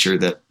about a teacher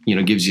that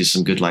gives you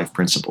some good life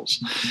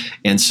principles.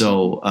 And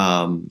so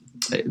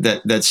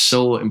that's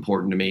so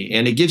important to me,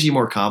 and it gives you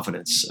more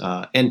confidence.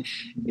 And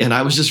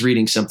I was just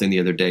reading something the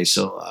other day,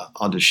 so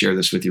I'll just share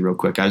this with you real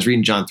quick. I was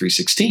reading John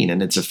 3:16,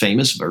 and it's a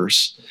famous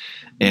verse,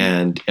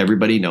 and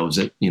everybody knows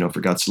it. For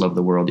God so loved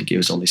the world, he gave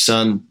his only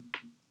Son.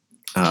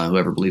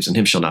 Whoever believes in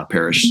him shall not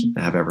perish,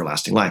 have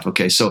everlasting life.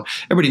 Okay, so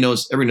everybody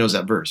knows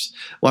that verse.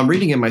 Well, I'm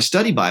reading in my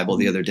study Bible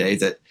the other day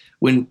that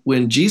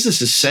when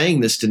Jesus is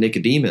saying this to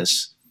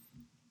Nicodemus,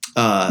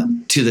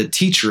 to the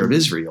teacher of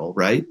Israel,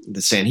 right,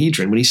 the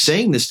Sanhedrin, when he's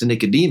saying this to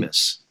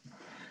Nicodemus,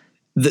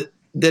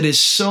 that is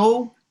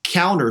so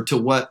counter to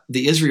what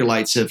the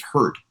Israelites have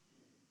heard.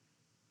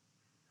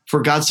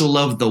 For God so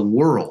loved the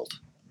world,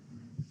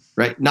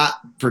 right? Not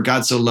for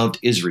God so loved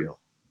Israel.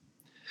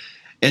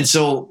 And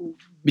so,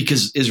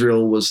 because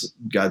Israel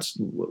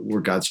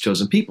were God's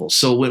chosen people.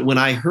 So when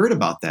I heard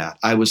about that,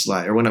 I was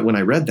like, or when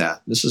I read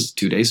that, this is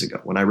 2 days ago,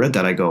 when I read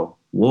that, I go,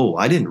 whoa,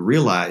 I didn't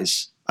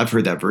realize, I've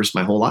heard that verse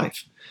my whole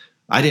life.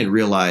 I didn't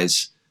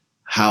realize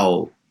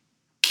how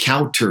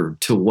counter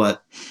to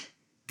what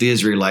the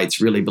Israelites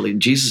really believe.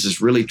 Jesus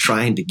is really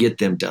trying to get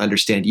them to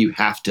understand you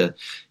have to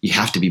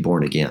be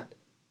born again.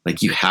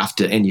 Like you have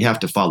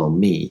to follow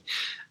me,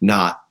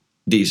 not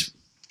these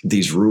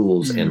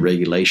rules and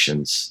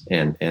regulations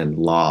and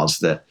laws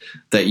that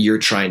you're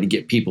trying to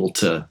get people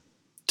to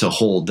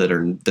hold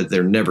that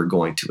they're never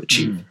going to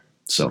achieve.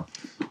 So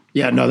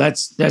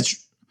that's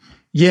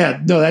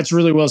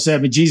really well said.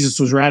 I mean, Jesus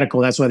was radical.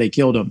 That's why they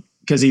killed him,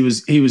 because he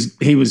was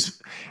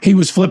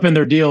flipping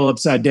their deal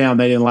upside down.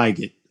 They didn't like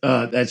it.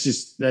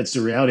 That's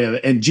the reality of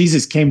it. And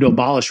Jesus came to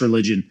abolish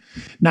religion,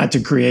 not to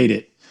create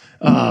it.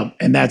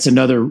 And that's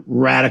another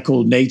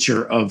radical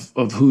nature of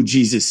who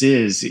Jesus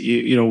is.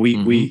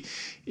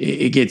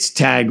 It gets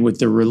tagged with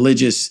the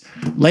religious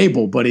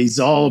label, but he's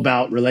all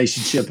about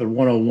relationship and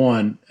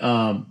 101.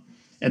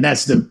 And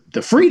that's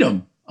the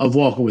freedom of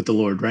walking with the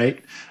Lord,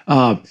 right?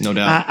 No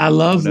doubt. I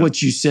love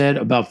what you said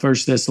about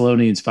 1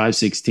 Thessalonians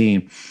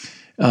 5:16.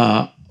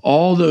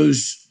 all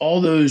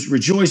those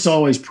rejoice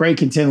always, pray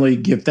continually,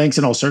 give thanks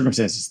in all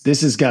circumstances.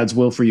 This is God's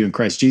will for you in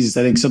Christ Jesus.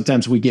 I think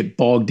sometimes we get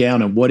bogged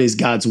down in what is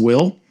God's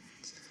will.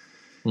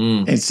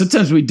 And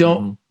sometimes we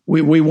don't,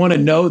 we want to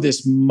know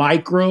this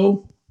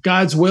micro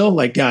God's will,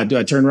 like, God, do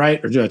I turn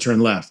right or do I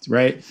turn left?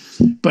 Right.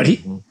 But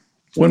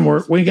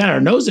when we got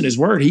our nose in his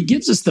word, he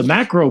gives us the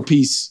macro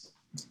piece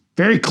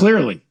very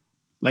clearly.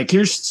 Like,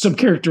 here's some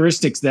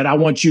characteristics that I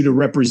want you to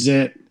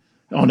represent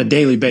on a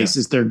daily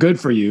basis. They're good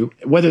for you.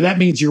 Whether that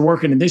means you're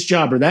working in this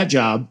job or that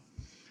job.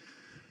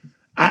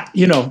 I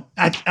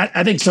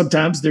think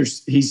sometimes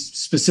he's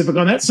specific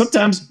on that.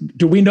 Sometimes,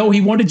 do we know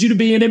he wanted you to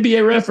be an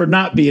NBA ref or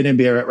not be an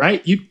NBA ref,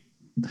 right?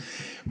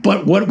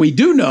 But what we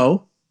do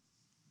know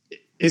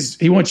is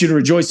he wants you to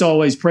rejoice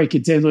always, pray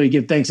continually,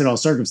 give thanks in all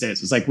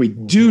circumstances. Like, we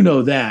do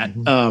know that.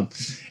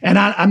 And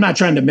I'm not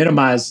trying to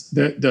minimize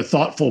the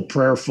thoughtful,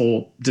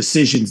 prayerful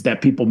decisions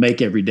that people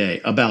make every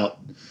day about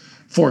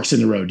forks in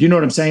the road. You know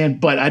what I'm saying?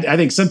 But I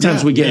think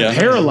sometimes we get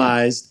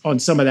paralyzed on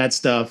some of that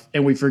stuff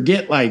and we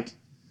forget, like,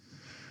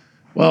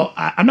 well,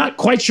 I'm not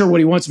quite sure what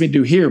he wants me to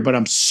do here, but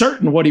I'm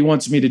certain what he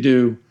wants me to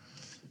do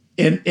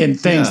in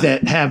things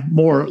that have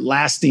more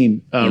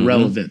lasting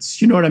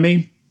relevance. You know what I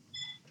mean?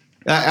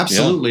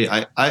 Absolutely.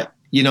 Yeah. I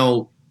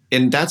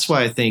and that's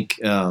why I think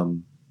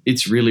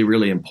it's really,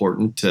 really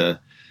important to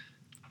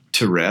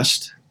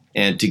rest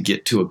and to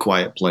get to a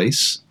quiet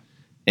place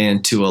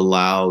and to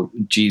allow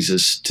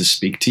Jesus to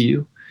speak to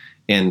you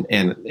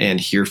and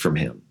hear from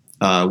him.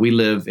 We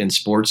live in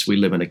sports. We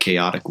live in a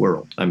chaotic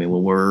world. I mean,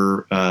 when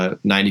we're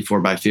 94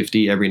 by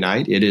 50 every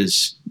night, it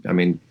is,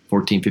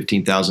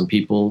 15,000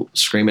 people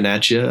screaming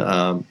at you.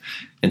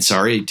 And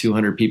sorry,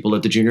 200 people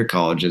at the junior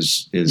college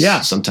is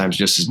sometimes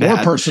just as bad.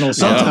 More personal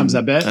sometimes,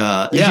 I bet.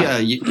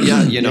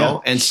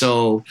 And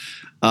so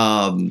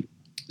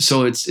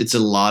it's a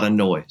lot of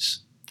noise.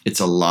 It's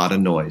a lot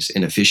of noise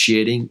in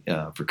officiating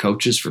for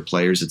coaches, for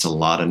players. It's a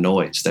lot of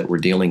noise that we're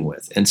dealing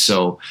with. And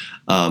so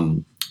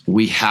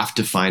we have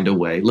to find a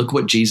way. Look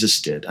what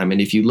Jesus did. I mean,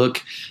 if you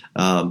look,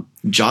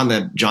 John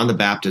the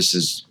Baptist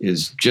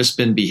is just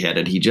been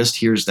beheaded. He just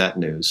hears that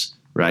news,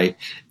 right?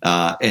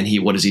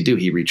 And what does he do?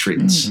 He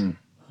retreats. Mm-hmm.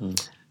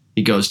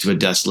 He goes to a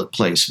desolate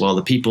place. Well,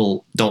 the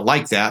people don't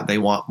like that. They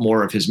want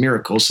more of his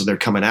miracles, so they're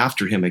coming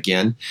after him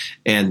again.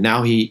 And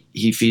now he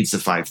feeds the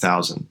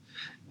 5,000.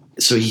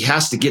 So he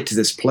has to get to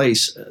this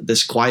place,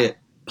 this quiet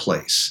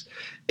place.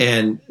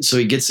 And so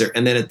he gets there.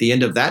 And then at the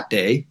end of that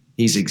day,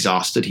 he's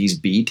exhausted. He's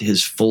beat.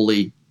 His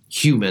fully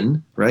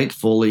human, right?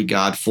 Fully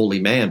God,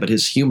 fully man. But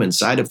his human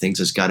side of things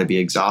has got to be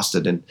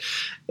exhausted.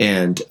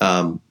 And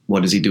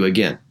what does he do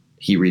again?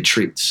 He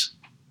retreats.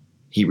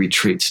 He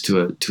retreats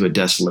to a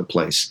desolate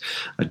place,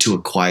 to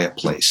a quiet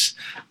place,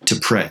 to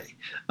pray.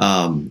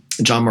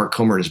 John Mark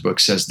Comer in his book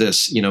says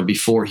this,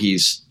 before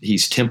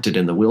he's tempted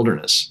in the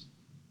wilderness,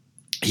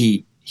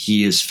 he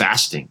is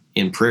fasting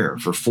in prayer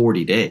for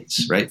 40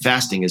 days, right?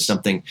 Fasting is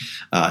something,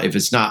 if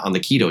it's not on the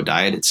keto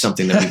diet, it's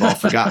something that we've all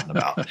forgotten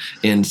about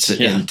in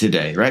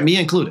today, right? Me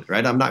included,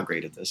 right? I'm not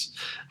great at this.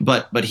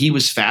 But he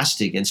was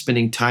fasting and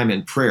spending time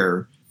in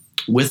prayer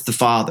with the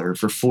Father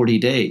for 40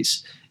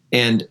 days.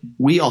 And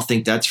we all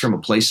think that's from a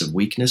place of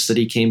weakness that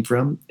he came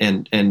from.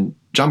 And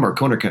John Mark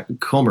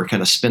Comer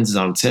kind of spins it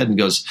on its head and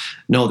goes,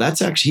 no,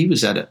 that's actually, he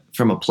was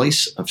from a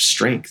place of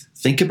strength.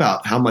 Think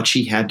about how much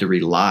he had to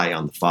rely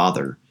on the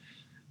Father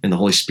and the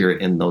Holy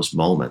Spirit in those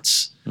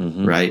moments,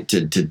 right?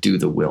 To do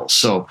the will.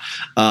 So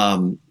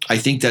I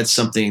think that's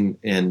something,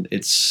 and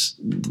it's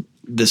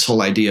this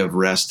whole idea of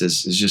rest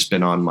has just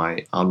been on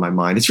my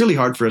mind. It's really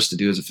hard for us to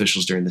do as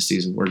officials during the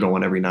season. We're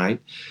going every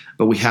night,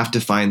 but we have to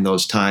find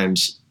those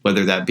times,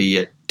 whether that be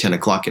at 10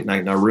 o'clock at night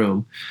in our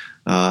room,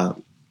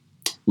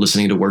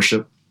 listening to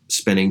worship,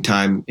 spending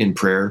time in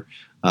prayer,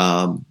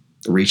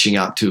 reaching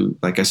out to,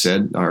 like I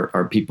said,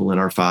 our people in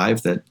our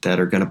five that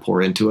are going to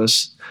pour into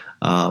us,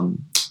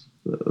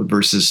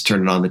 versus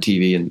turning on the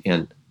TV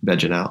and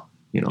vegging out,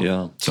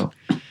 Yeah. So,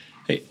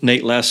 hey,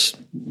 Nate,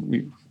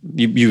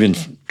 you've been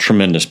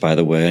tremendous, by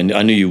the way.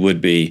 I knew you would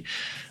be.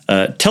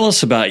 Tell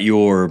us about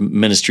your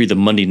ministry, the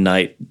Monday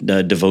night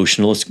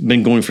devotional. It's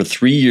been going for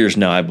 3 years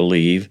now, I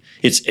believe.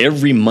 It's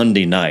every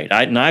Monday night.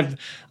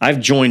 I've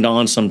joined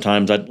on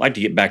sometimes. I'd like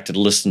to get back to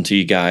listen to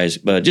you guys,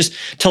 but just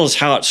tell us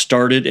how it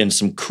started and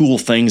some cool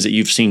things that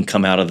you've seen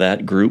come out of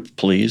that group,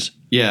 please.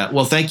 Yeah,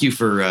 well, thank you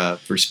for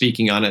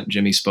speaking on it.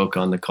 Jimmy spoke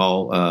on the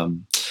call,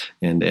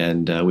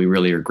 and we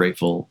really are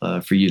grateful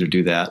for you to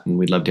do that, and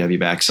we'd love to have you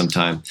back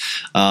sometime.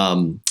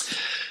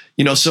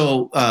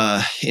 So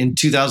in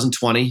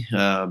 2020,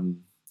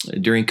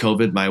 during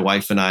COVID, my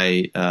wife and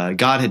I,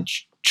 God had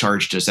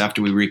charged us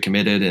after we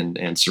recommitted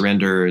and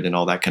surrendered and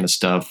all that kind of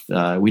stuff.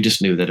 We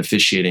just knew that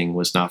officiating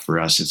was not for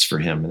us; it's for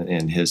Him,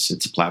 and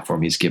it's a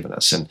platform He's given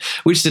us, and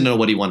we just didn't know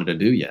what He wanted to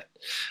do yet.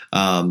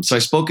 So I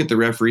spoke at the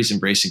Referees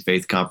Embracing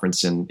Faith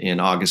conference in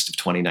August of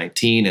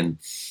 2019, and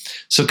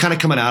so kind of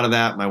coming out of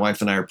that, my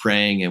wife and I are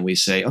praying, and we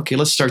say, okay,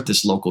 let's start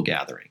this local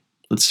gathering.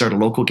 Let's start a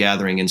local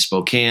gathering in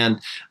Spokane.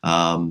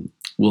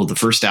 the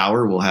first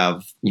hour we'll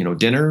have,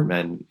 dinner,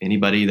 and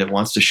anybody that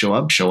wants to show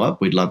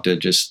up. We'd love to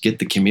just get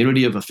the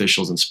community of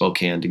officials in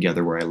Spokane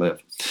together where I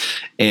live.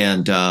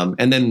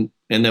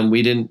 And then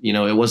we didn't,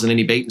 it wasn't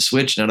any bait and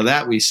switch, none of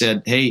that. We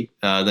said, hey,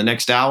 the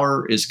next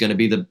hour is going to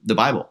be the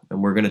Bible,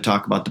 and we're going to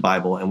talk about the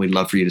Bible, and we'd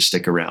love for you to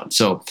stick around.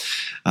 So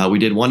we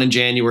did one in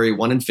January,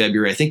 one in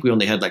February. I think we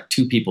only had like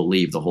 2 people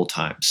leave the whole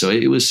time. So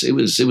it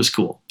was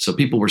cool. So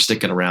people were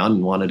sticking around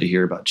and wanted to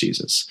hear about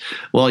Jesus.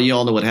 Well, you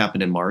all know what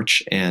happened in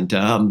March. And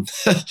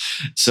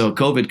so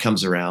COVID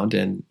comes around,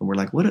 and we're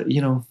like, we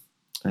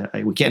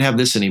can't have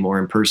this anymore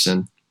in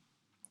person.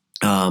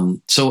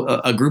 So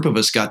a group of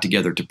us got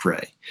together to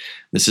pray.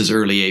 This is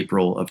early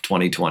April of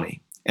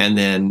 2020. And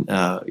then,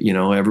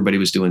 everybody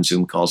was doing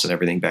Zoom calls and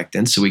everything back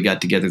then. So we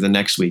got together the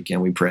next week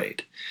and we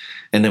prayed.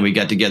 And then we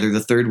got together the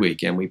 3rd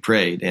week and we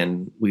prayed,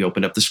 and we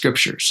opened up the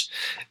scriptures.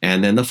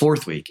 And then the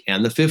 4th week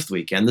and the 5th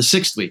week and the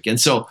 6th week. And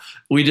so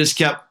we just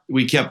kept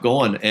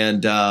going,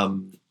 and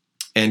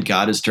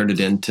God has turned it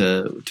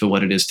into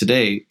what it is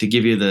today. To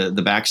give you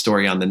the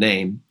backstory on the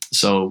name.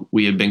 So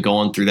we had been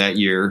going through that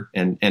year,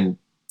 and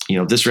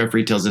this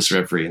referee tells this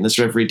referee, and this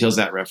referee tells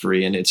that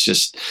referee. And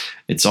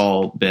it's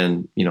all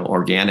been,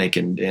 organic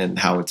and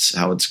how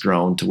it's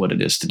grown to what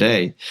it is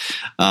today.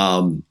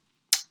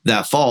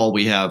 That fall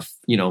we have,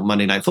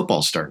 Monday Night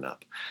Football starting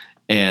up.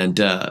 And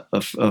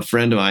a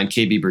friend of mine,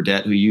 KB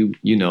Burdett, who you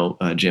know,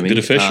 Jimmy. Good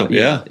official,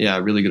 yeah,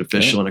 really good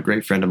official, and a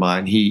great friend of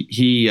mine.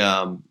 He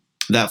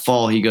that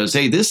fall, he goes,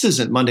 hey, this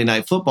isn't Monday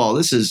Night Football.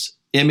 This is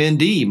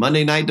MND,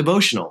 Monday Night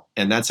Devotional.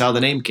 And that's how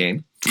the name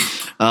came.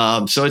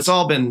 So it's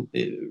all been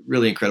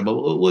really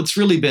incredible. What's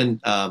really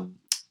been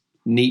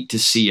neat to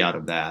see out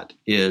of that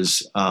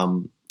is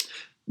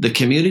the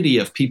community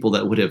of people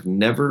that would have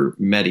never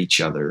met each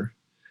other.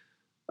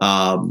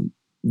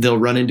 They'll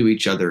run into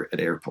each other at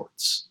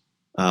airports.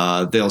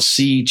 They'll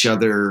see each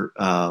other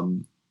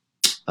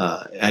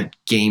at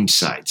game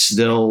sites.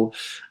 They'll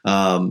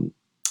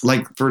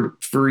like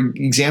for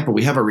example,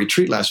 we have a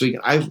retreat last week.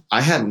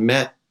 I hadn't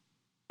met,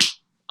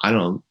 I don't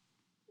know,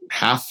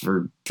 half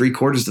or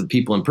 3/4 of the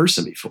people in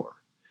person before.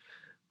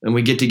 And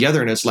we get together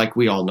and it's like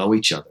we all know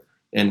each other.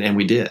 And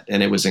we did.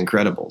 And it was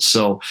incredible.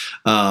 So,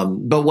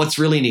 but what's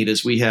really neat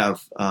is we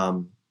have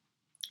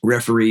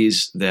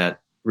referees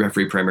that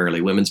referee primarily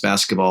women's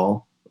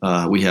basketball.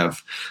 We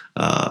have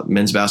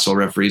men's basketball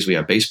referees. We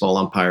have baseball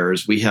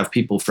umpires. We have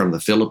people from the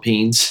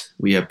Philippines.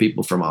 We have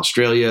people from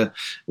Australia.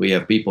 We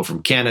have people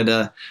from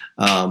Canada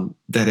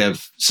that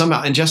have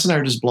somehow, and Jess and I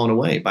are just blown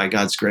away by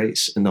God's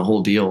grace and the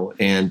whole deal.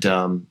 And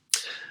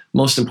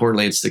most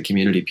importantly, it's the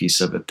community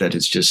piece of it that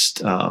is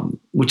just,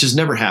 which has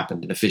never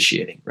happened in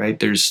officiating, right?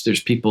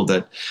 There's people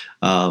that,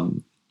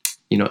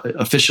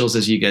 officials,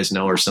 as you guys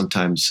know, are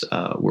sometimes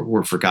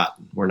we're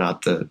forgotten. We're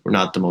not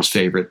the most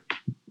favorite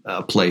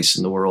place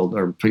in the world,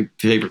 or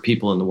favorite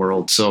people in the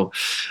world. So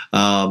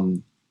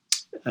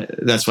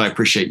that's why I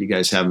appreciate you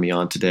guys having me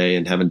on today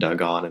and having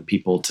Doug on and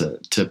people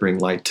to bring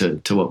light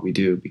to what we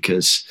do,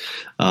 because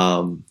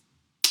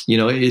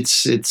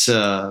it's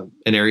an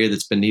area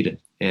that's been needed.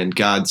 And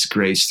God's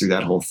grace through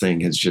that whole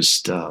thing has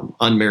just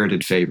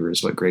unmerited favor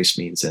is what grace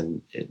means.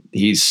 And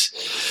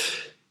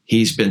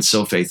he's been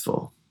so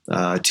faithful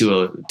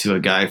to a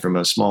guy from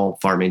a small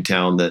farming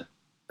town that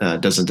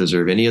doesn't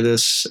deserve any of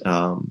this.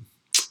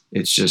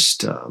 It's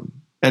just,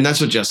 and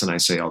that's what Jess and I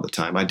say all the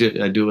time. I do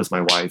it with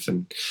my wife,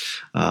 and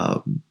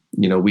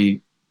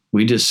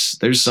we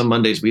just, there's some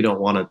Mondays we don't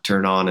want to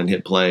turn on and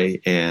hit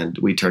play, and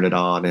we turn it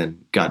on,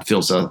 and God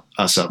fills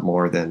us up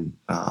more than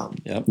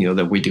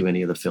than we do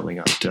any of the filling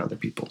up to other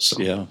people.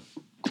 So yeah,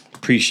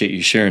 appreciate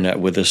you sharing that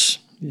with us.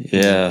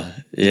 Yeah.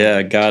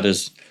 God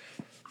has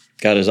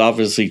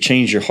obviously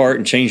changed your heart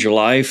and changed your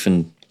life,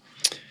 and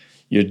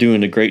you're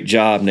doing a great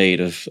job, Nate,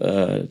 of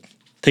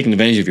taking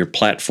advantage of your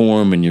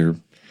platform and your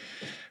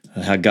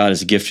how God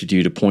has gifted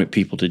you to point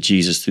people to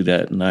Jesus through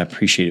that, and I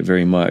appreciate it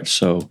very much.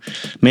 So,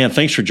 man,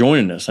 thanks for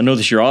joining us. I know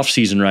this is your off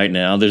season right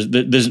now.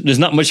 There's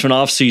not much of an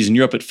off season.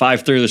 You're up at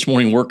 5:30 this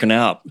morning working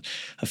out.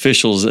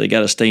 Officials, they got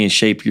to stay in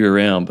shape year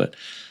round. But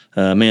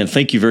man,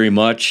 thank you very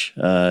much.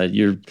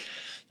 Your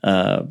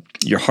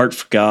heart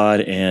for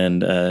God,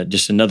 and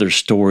just another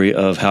story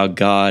of how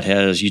God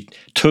you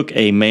took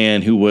a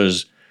man who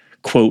was,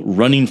 quote,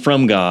 running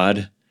from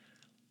God,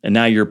 and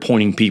now you're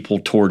pointing people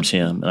towards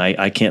him. And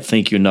I can't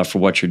thank you enough for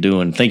what you're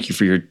doing. Thank you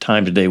for your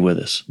time today with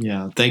us.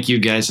 Yeah, thank you,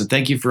 guys. And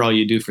thank you for all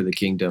you do for the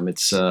kingdom.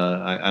 It's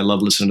I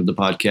love listening to the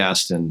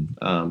podcast, and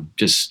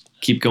just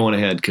keep going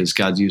ahead, because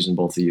God's using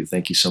both of you.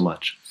 Thank you so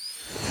much.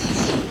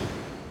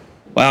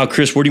 Wow,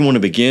 Chris, where do you want to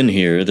begin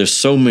here? There's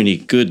so many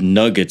good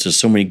nuggets. There's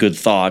so many good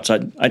thoughts.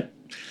 I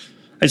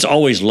just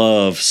always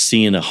love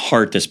seeing a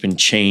heart that's been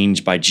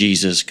changed by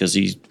Jesus, because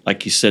he,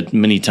 like you said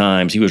many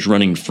times, he was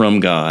running from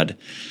God.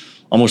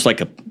 Almost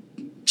like a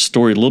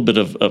story, a little bit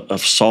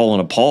of Saul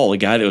and Paul, a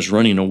guy that was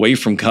running away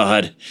from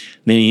God. And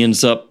then he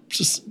ends up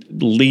just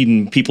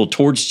leading people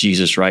towards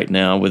Jesus right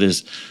now with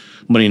his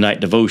Monday night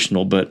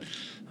devotional. But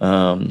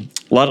a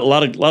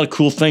lot of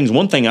cool things.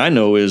 One thing I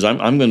know is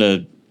I'm going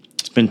to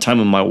spend time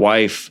with my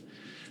wife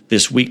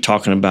this week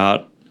talking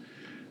about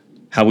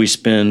how we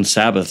spend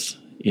Sabbath,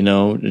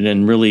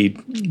 and really,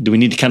 do we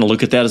need to kind of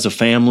look at that as a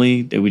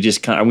family? Are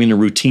we in a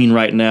routine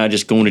right now,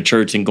 just going to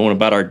church and going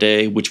about our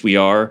day, which we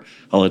are,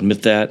 I'll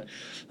admit that.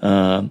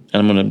 And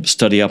I'm going to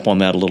study up on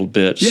that a little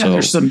bit. Yeah,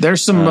 so,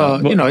 there's some,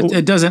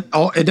 it doesn't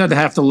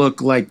have to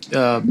look like,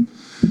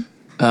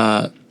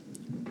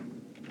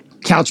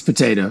 couch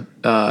potato.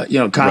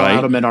 Kyle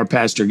Alderman, our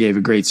pastor, gave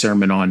a great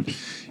sermon on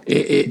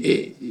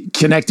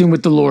connecting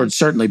with the Lord,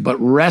 certainly, but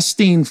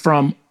resting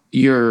from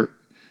your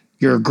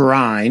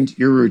grind,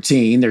 your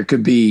routine. There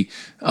could be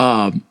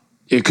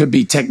it could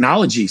be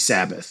technology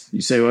Sabbath.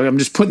 You say, well, I'm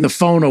just putting the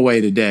phone away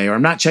today, or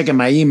I'm not checking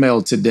my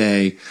email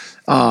today.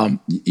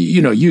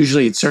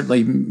 Usually it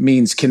certainly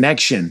means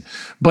connection,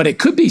 but it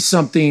could be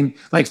something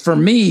like, for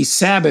me,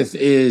 Sabbath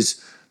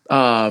is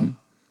waking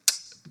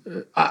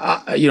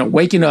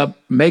up,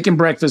 making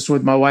breakfast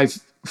with my wife,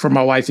 for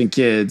my wife and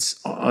kids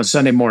on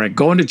Sunday morning,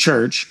 going to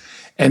church,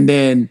 and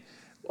then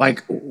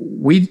like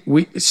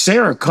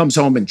Sarah comes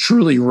home and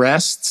truly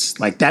rests.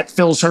 Like, that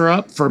fills her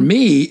up. For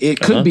me, it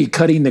could be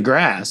cutting the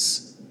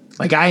grass.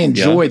 Like, I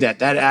enjoy that.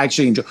 That I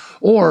actually enjoy.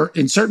 Or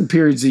in certain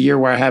periods of the year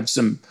where I have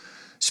some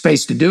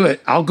space to do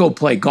it, I'll go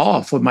play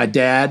golf with my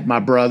dad, my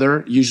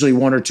brother. Usually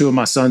one or two of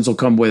my sons will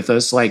come with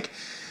us. And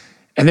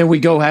then we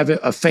go have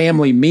a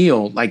family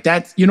meal like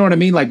that. You know what I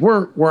mean? Like,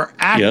 we're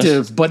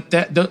active, but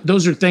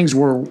those are things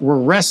we're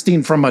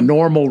resting from a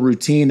normal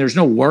routine. There's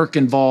no work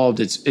involved.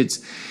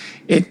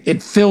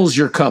 It fills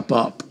your cup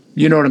up.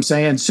 You know what I'm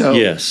saying? So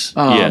yes.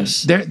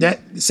 That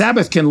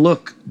Sabbath can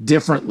look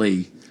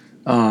differently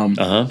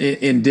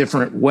in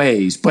different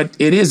ways, but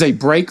it is a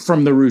break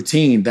from the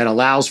routine that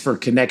allows for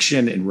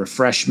connection and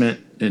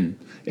refreshment, and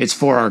it's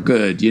for our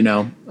good.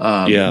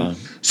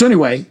 So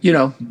anyway,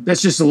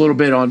 that's just a little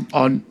bit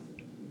on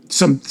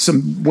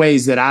some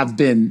ways that I've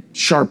been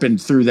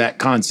sharpened through that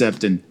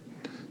concept and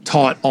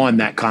taught on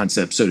that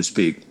concept, so to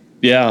speak.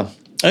 Yeah.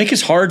 I think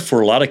it's hard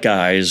for a lot of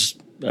guys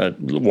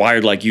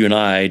wired like you and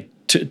I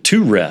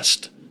to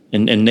rest.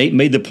 And Nate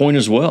made the point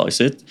as well. He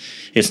said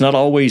it's not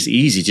always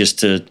easy just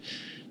to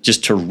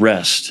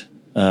rest.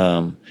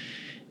 But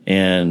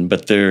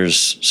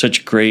there's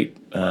such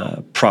great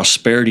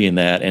prosperity in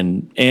that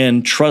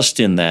and trust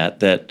in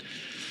that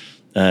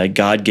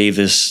God gave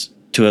this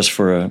to us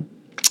for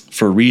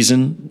a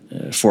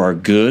reason, for our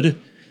good.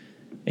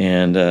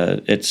 And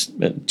it's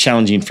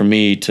challenging for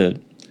me to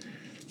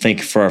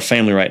think for our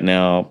family right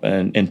now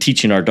and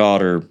teaching our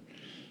daughter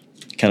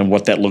kind of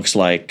what that looks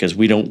like, because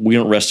we don't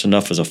rest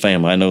enough as a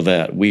family. I know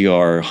that. We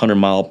are 100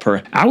 mile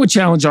per. I would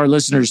challenge our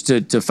listeners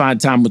to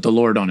find time with the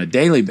Lord on a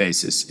daily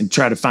basis, and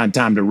try to find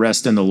time to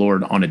rest in the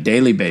Lord on a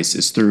daily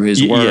basis through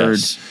His Word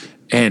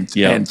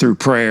and through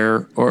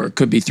prayer, or it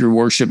could be through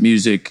worship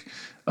music.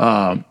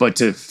 But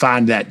to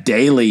find that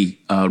daily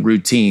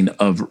routine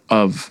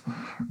of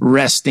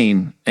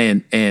resting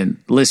and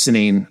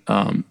listening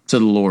to the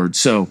Lord.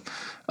 So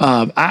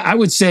I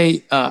would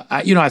say,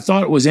 I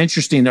thought it was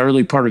interesting. The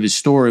early part of his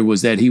story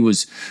was that he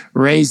was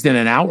raised in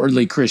an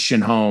outwardly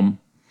Christian home,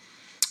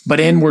 but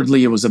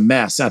inwardly it was a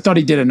mess. I thought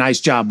he did a nice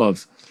job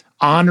of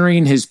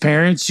honoring his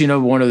parents.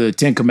 One of the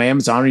 10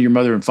 Commandments, honor your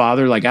mother and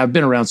father. Like, I've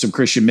been around some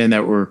Christian men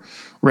that were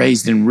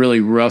raised in really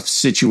rough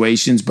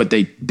situations, but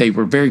they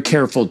were very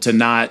careful to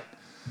not,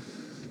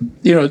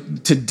 to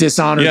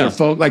dishonor their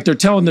folk. Like, they're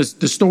telling the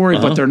story,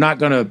 but they're not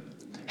going to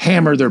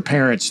hammer their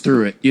parents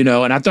through it,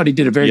 and I thought he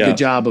did a very good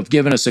job of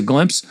giving us a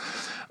glimpse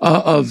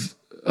of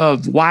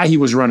why he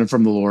was running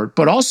from the Lord.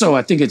 But also,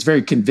 I think it's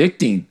very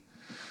convicting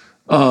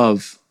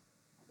of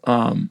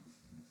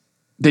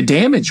the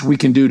damage we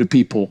can do to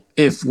people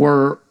if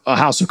we're a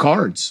house of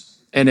cards,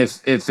 and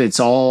if it's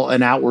all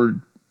an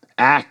outward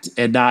act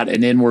and not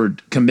an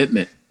inward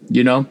commitment.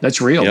 That's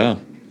real. Yeah.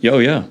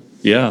 Oh,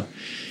 yeah.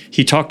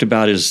 He talked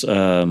about his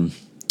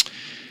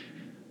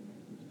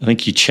I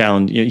think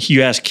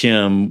you ask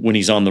him when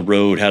he's on the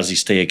road, how does he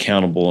stay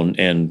accountable?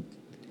 And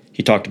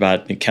he talked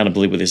about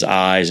accountability with his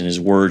eyes and his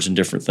words and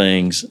different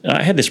things. And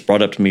I had this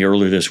brought up to me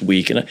earlier this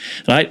week, and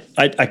I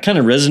kind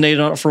of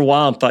resonated on it for a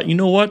while and thought, you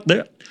know what?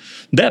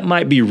 That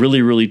might be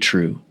really, really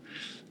true.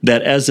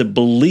 That as a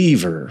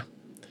believer,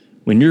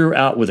 when you're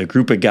out with a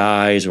group of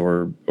guys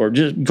or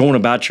just going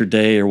about your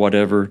day or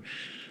whatever,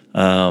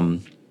 I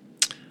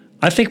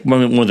think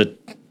one of the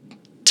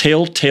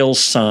telltale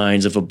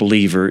signs of a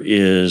believer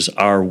is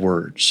our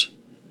words.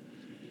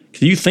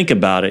 If you think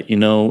about it,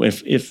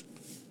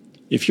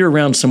 if you're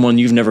around someone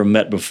you've never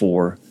met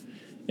before,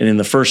 and in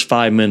the first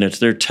 5 minutes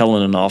they're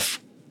telling an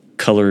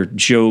off-color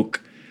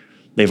joke,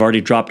 they've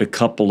already dropped a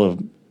couple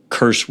of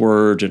curse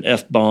words, an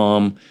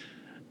F-bomb,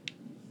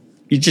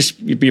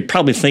 you're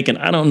probably thinking,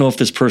 I don't know if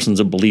this person's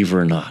a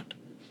believer or not.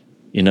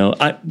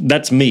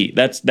 That's me.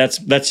 That's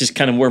just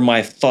kind of where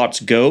my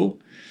thoughts go.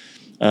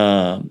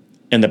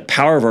 And the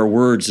power of our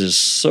words is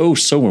so,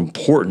 so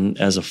important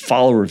as a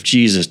follower of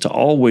Jesus, to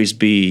always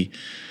be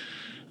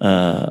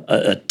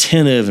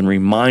attentive and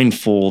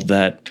remindful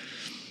that,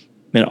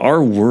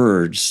 our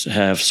words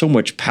have so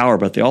much power,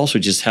 but they also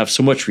just have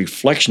so much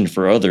reflection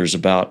for others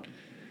about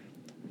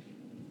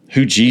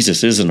who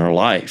Jesus is in our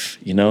life.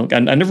 You know, I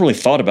never really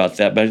thought about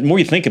that, but the more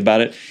you think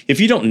about it, if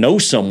you don't know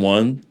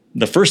someone,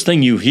 the first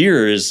thing you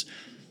hear is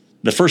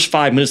the first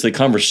 5 minutes of the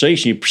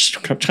conversation, you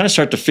kind of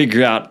start to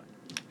figure out,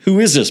 who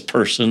is this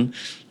person?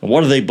 And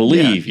what do they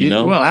believe, you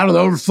know? Well, out of the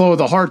overflow of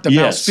the heart, the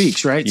mouth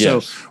speaks, right?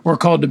 Yes. So we're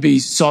called to be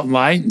salt and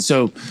light. And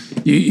so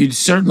you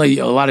certainly,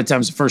 a lot of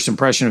times, the first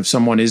impression of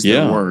someone is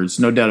their words,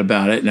 no doubt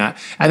about it. And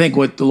I think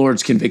what the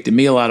Lord's convicted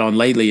me a lot on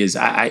lately is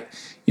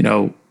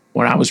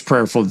when I was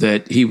prayerful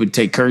that he would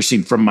take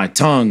cursing from my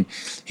tongue,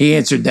 he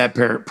answered that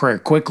prayer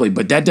quickly.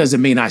 But that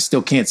doesn't mean I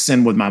still can't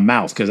sin with my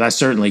mouth, because I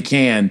certainly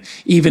can,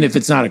 even if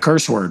it's not a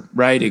curse word,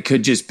 right? It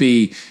could just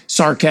be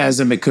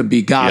sarcasm. It could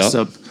be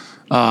gossip. Yep.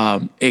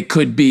 It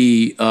could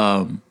be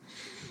a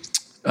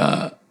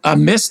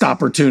missed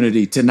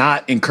opportunity to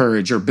not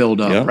encourage or build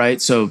up, right?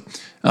 So,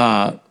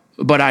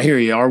 but I hear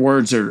you. Our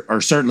words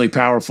are certainly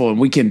powerful, and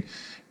we can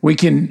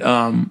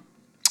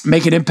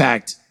make an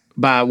impact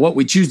by what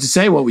we choose to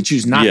say, what we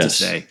choose not to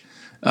say.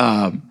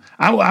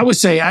 I would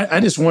say I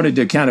just wanted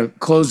to kind of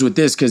close with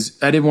this,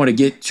 because I didn't want to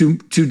get too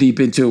deep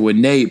into it with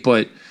Nate,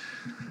 but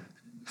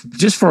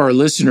just for our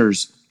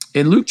listeners,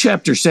 in Luke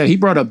chapter 7, he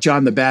brought up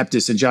John the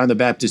Baptist and John the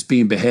Baptist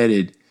being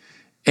beheaded,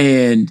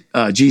 and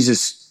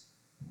Jesus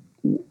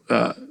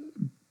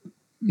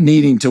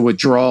needing to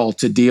withdraw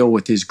to deal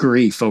with his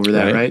grief over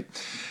that, right?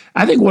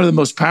 I think one of the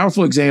most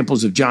powerful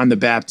examples of John the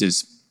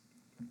Baptist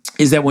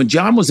is that when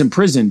John was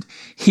imprisoned,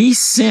 he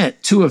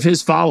sent two of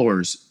his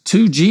followers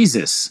to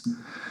Jesus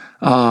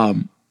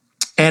and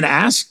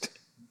asked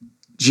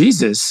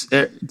Jesus,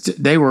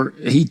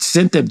 he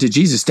sent them to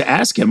Jesus to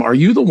ask him, are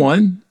you the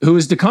one who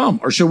is to come,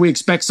 or should we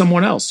expect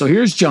someone else? So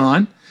here's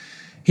John.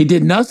 He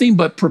did nothing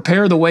but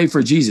prepare the way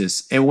for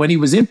Jesus. And when he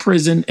was in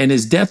prison and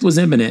his death was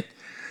imminent,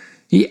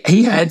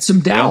 he had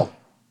some doubt.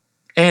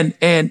 Yeah.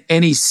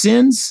 And he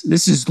sends,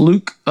 this is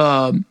Luke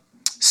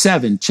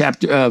 7,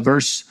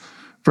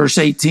 verse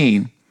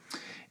 18.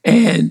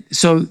 And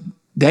so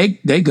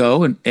they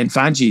go and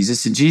find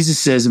Jesus. And Jesus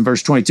says in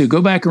verse 22,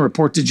 go back and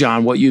report to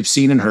John what you've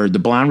seen and heard. The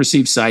blind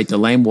receive sight, the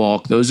lame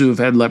walk, those who have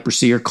had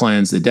leprosy are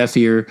cleansed, the deaf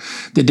hear,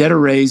 the dead are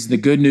raised, the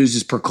good news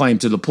is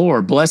proclaimed to the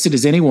poor. Blessed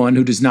is anyone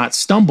who does not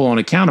stumble on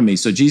account of me.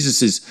 So Jesus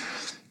says,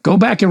 go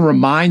back and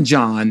remind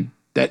John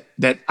that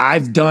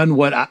I've done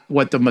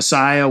what the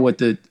Messiah, what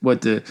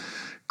the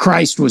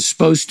Christ was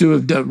supposed to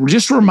have done.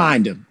 Just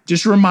remind him.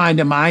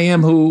 I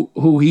am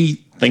who he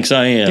thinks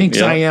I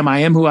am. I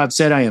am who I've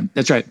said I am.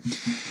 That's right.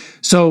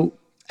 So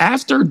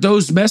after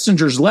those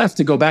messengers left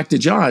to go back to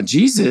John,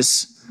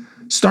 Jesus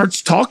starts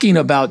talking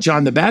about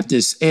John the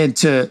Baptist. And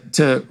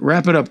to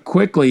wrap it up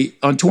quickly,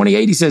 on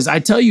 28, he says, I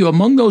tell you,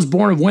 among those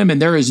born of women,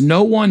 there is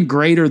no one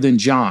greater than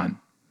John.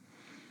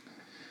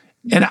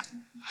 And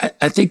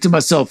I think to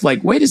myself,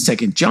 like, wait a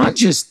second, John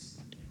just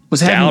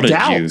was having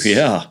doubts. You.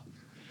 Yeah.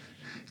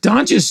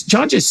 John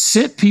just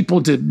sent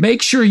people to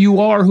make sure you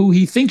are who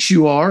he thinks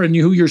you are and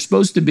who you're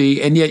supposed to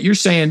be. And yet you're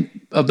saying,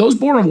 of those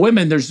born of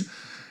women, there's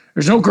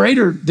no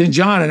greater than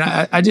John. And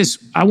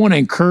I want to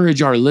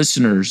encourage our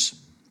listeners,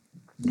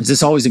 because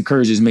this always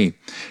encourages me.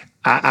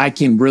 I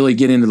can really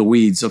get into the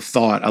weeds of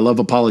thought. I love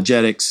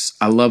apologetics.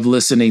 I love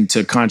listening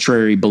to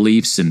contrary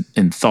beliefs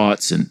and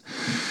thoughts. And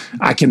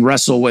I can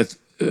wrestle with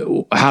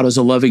how does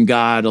a loving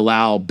God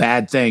allow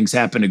bad things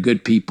happen to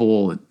good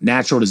people,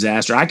 natural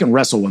disaster. I can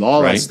wrestle with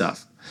all that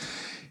stuff.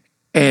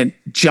 And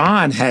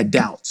John had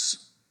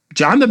doubts.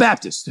 John the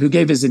Baptist, who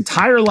gave his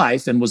entire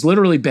life and was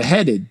literally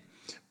beheaded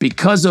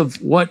because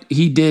of what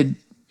he did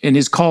in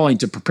his calling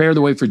to prepare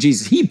the way for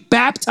Jesus. He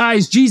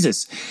baptized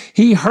Jesus.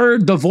 He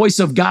heard the voice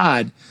of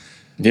God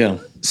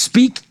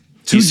speak to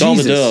Jesus. He saw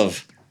the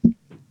dove.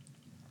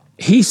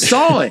 He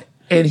saw it,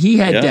 and he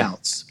had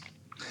doubts.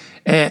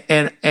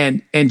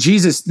 And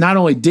Jesus not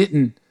only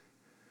didn't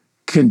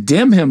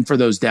condemn him for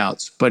those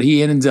doubts, but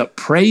he ends up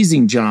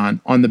praising John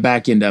on the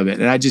back end of it.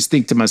 And I just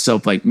think to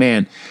myself, like,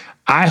 man,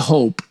 I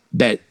hope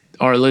that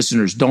our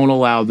listeners don't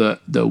allow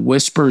the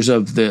whispers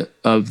of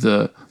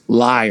the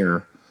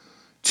liar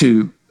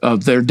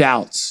of their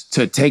doubts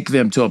to take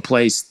them to a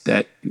place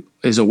that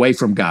is away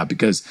from God,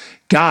 because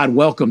God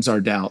welcomes our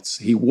doubts.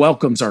 He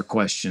welcomes our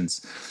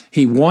questions.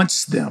 He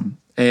wants them.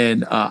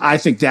 And I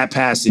think that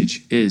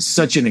passage is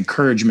such an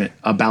encouragement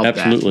about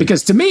that.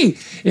 Because to me,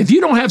 if you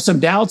don't have some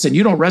doubts and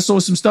you don't wrestle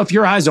with some stuff,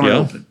 your eyes aren't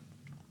open.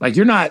 Like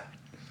you're not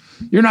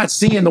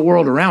seeing the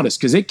world around us,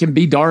 because it can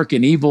be dark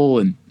and evil,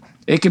 and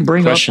it can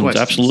bring up questions.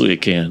 Absolutely,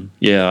 it can.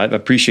 Yeah, I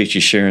appreciate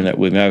you sharing that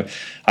with me.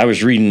 I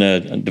was reading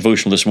a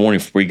devotional this morning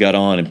before we got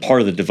on, and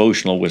part of the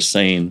devotional was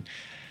saying,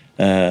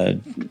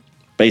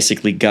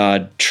 basically,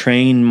 God,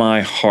 train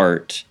my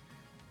heart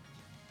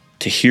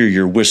to hear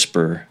your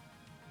whisper,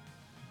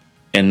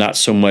 and not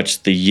so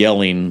much the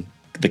yelling,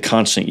 the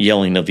constant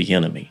yelling of the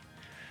enemy.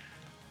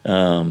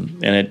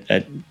 And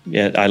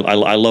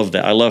I love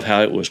that. I love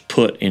how it was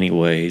put,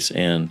 anyways.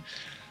 And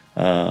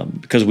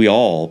because we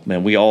all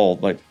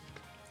like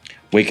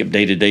wake up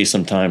day to day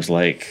sometimes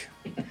like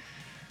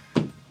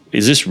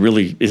is this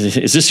really,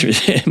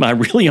 am I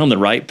really on the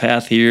right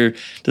path here?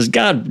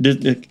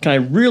 Can I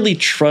really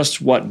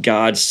trust what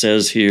God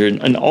says here?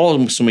 And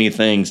all so many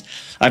things.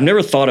 I've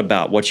never thought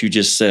about what you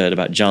just said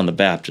about John the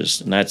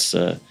Baptist. And that's,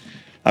 I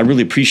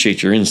really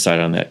appreciate your insight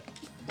on that,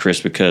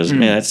 Chris, because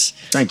man,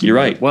 thank you. You're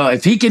right. Well,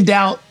 if he can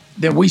doubt,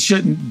 then we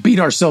shouldn't beat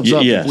ourselves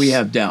up if we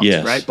have doubts,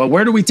 right? But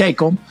where do we take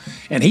them?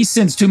 And he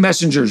sends 2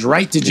 messengers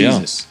right to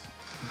Jesus.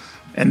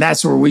 And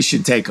that's where we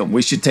should take them.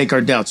 We should take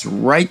our doubts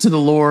right to the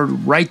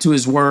Lord, right to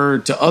his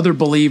word, to other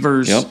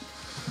believers.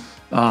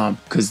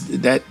 Because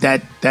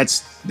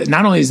that's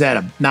not only is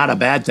that not a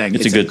bad thing,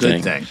 it's a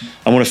good thing.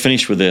 I want to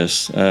finish with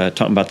this,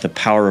 talking about the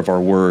power of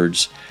our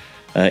words.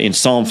 In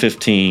Psalm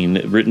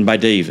 15, written by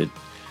David,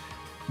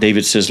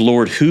 David says,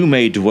 Lord, who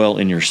may dwell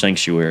in your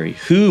sanctuary?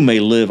 Who may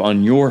live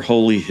on your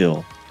holy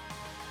hill?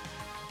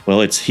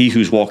 Well, it's he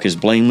whose walk is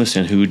blameless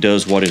and who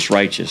does what is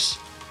righteous.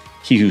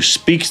 He who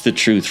speaks the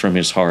truth from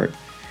his heart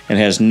and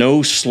has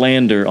no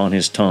slander on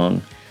his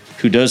tongue,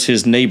 who does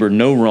his neighbor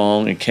no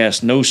wrong and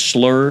casts no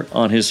slur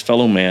on his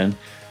fellow man,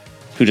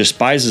 who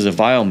despises a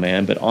vile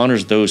man but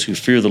honors those who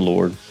fear the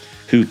Lord,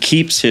 who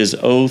keeps his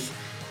oath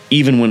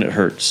even when it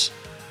hurts,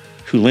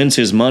 who lends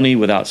his money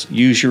without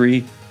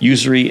usury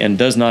and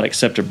does not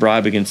accept a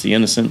bribe against the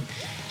innocent.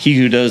 He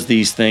who does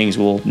these things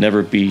will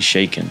never be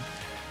shaken.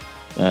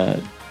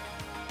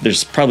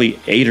 There's probably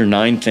 8 or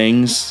 9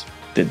 things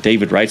that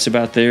David writes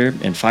about there,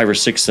 and 5 or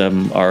 6 of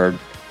them are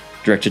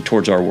directed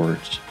towards our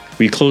words.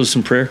 Will you close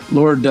in prayer?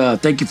 Lord,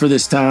 thank you for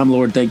this time.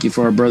 Lord, thank you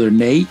for our brother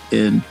Nate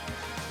and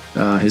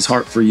his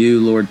heart for you.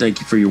 Lord, thank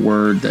you for your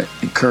word that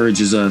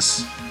encourages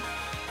us,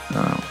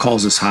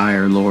 calls us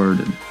higher, Lord,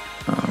 and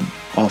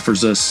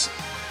offers us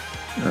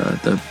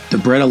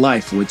the bread of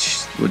life,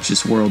 which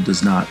this world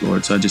does not,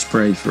 Lord. So I just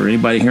pray for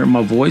anybody hearing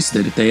my voice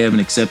that if they haven't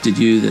accepted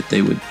you, that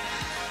they would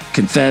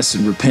confess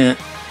and repent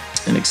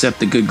and accept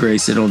the good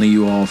grace that only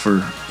you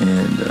offer.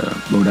 And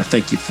Lord, I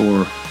thank you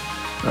for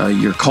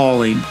your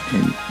calling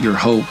and your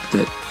hope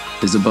that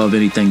is above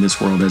anything this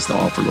world has to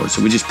offer, Lord.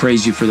 So we just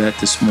praise you for that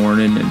this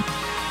morning, and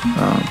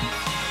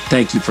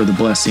thank you for the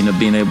blessing of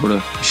being able to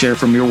share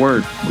from your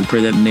word. We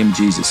pray that in the name of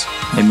Jesus.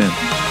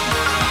 Amen.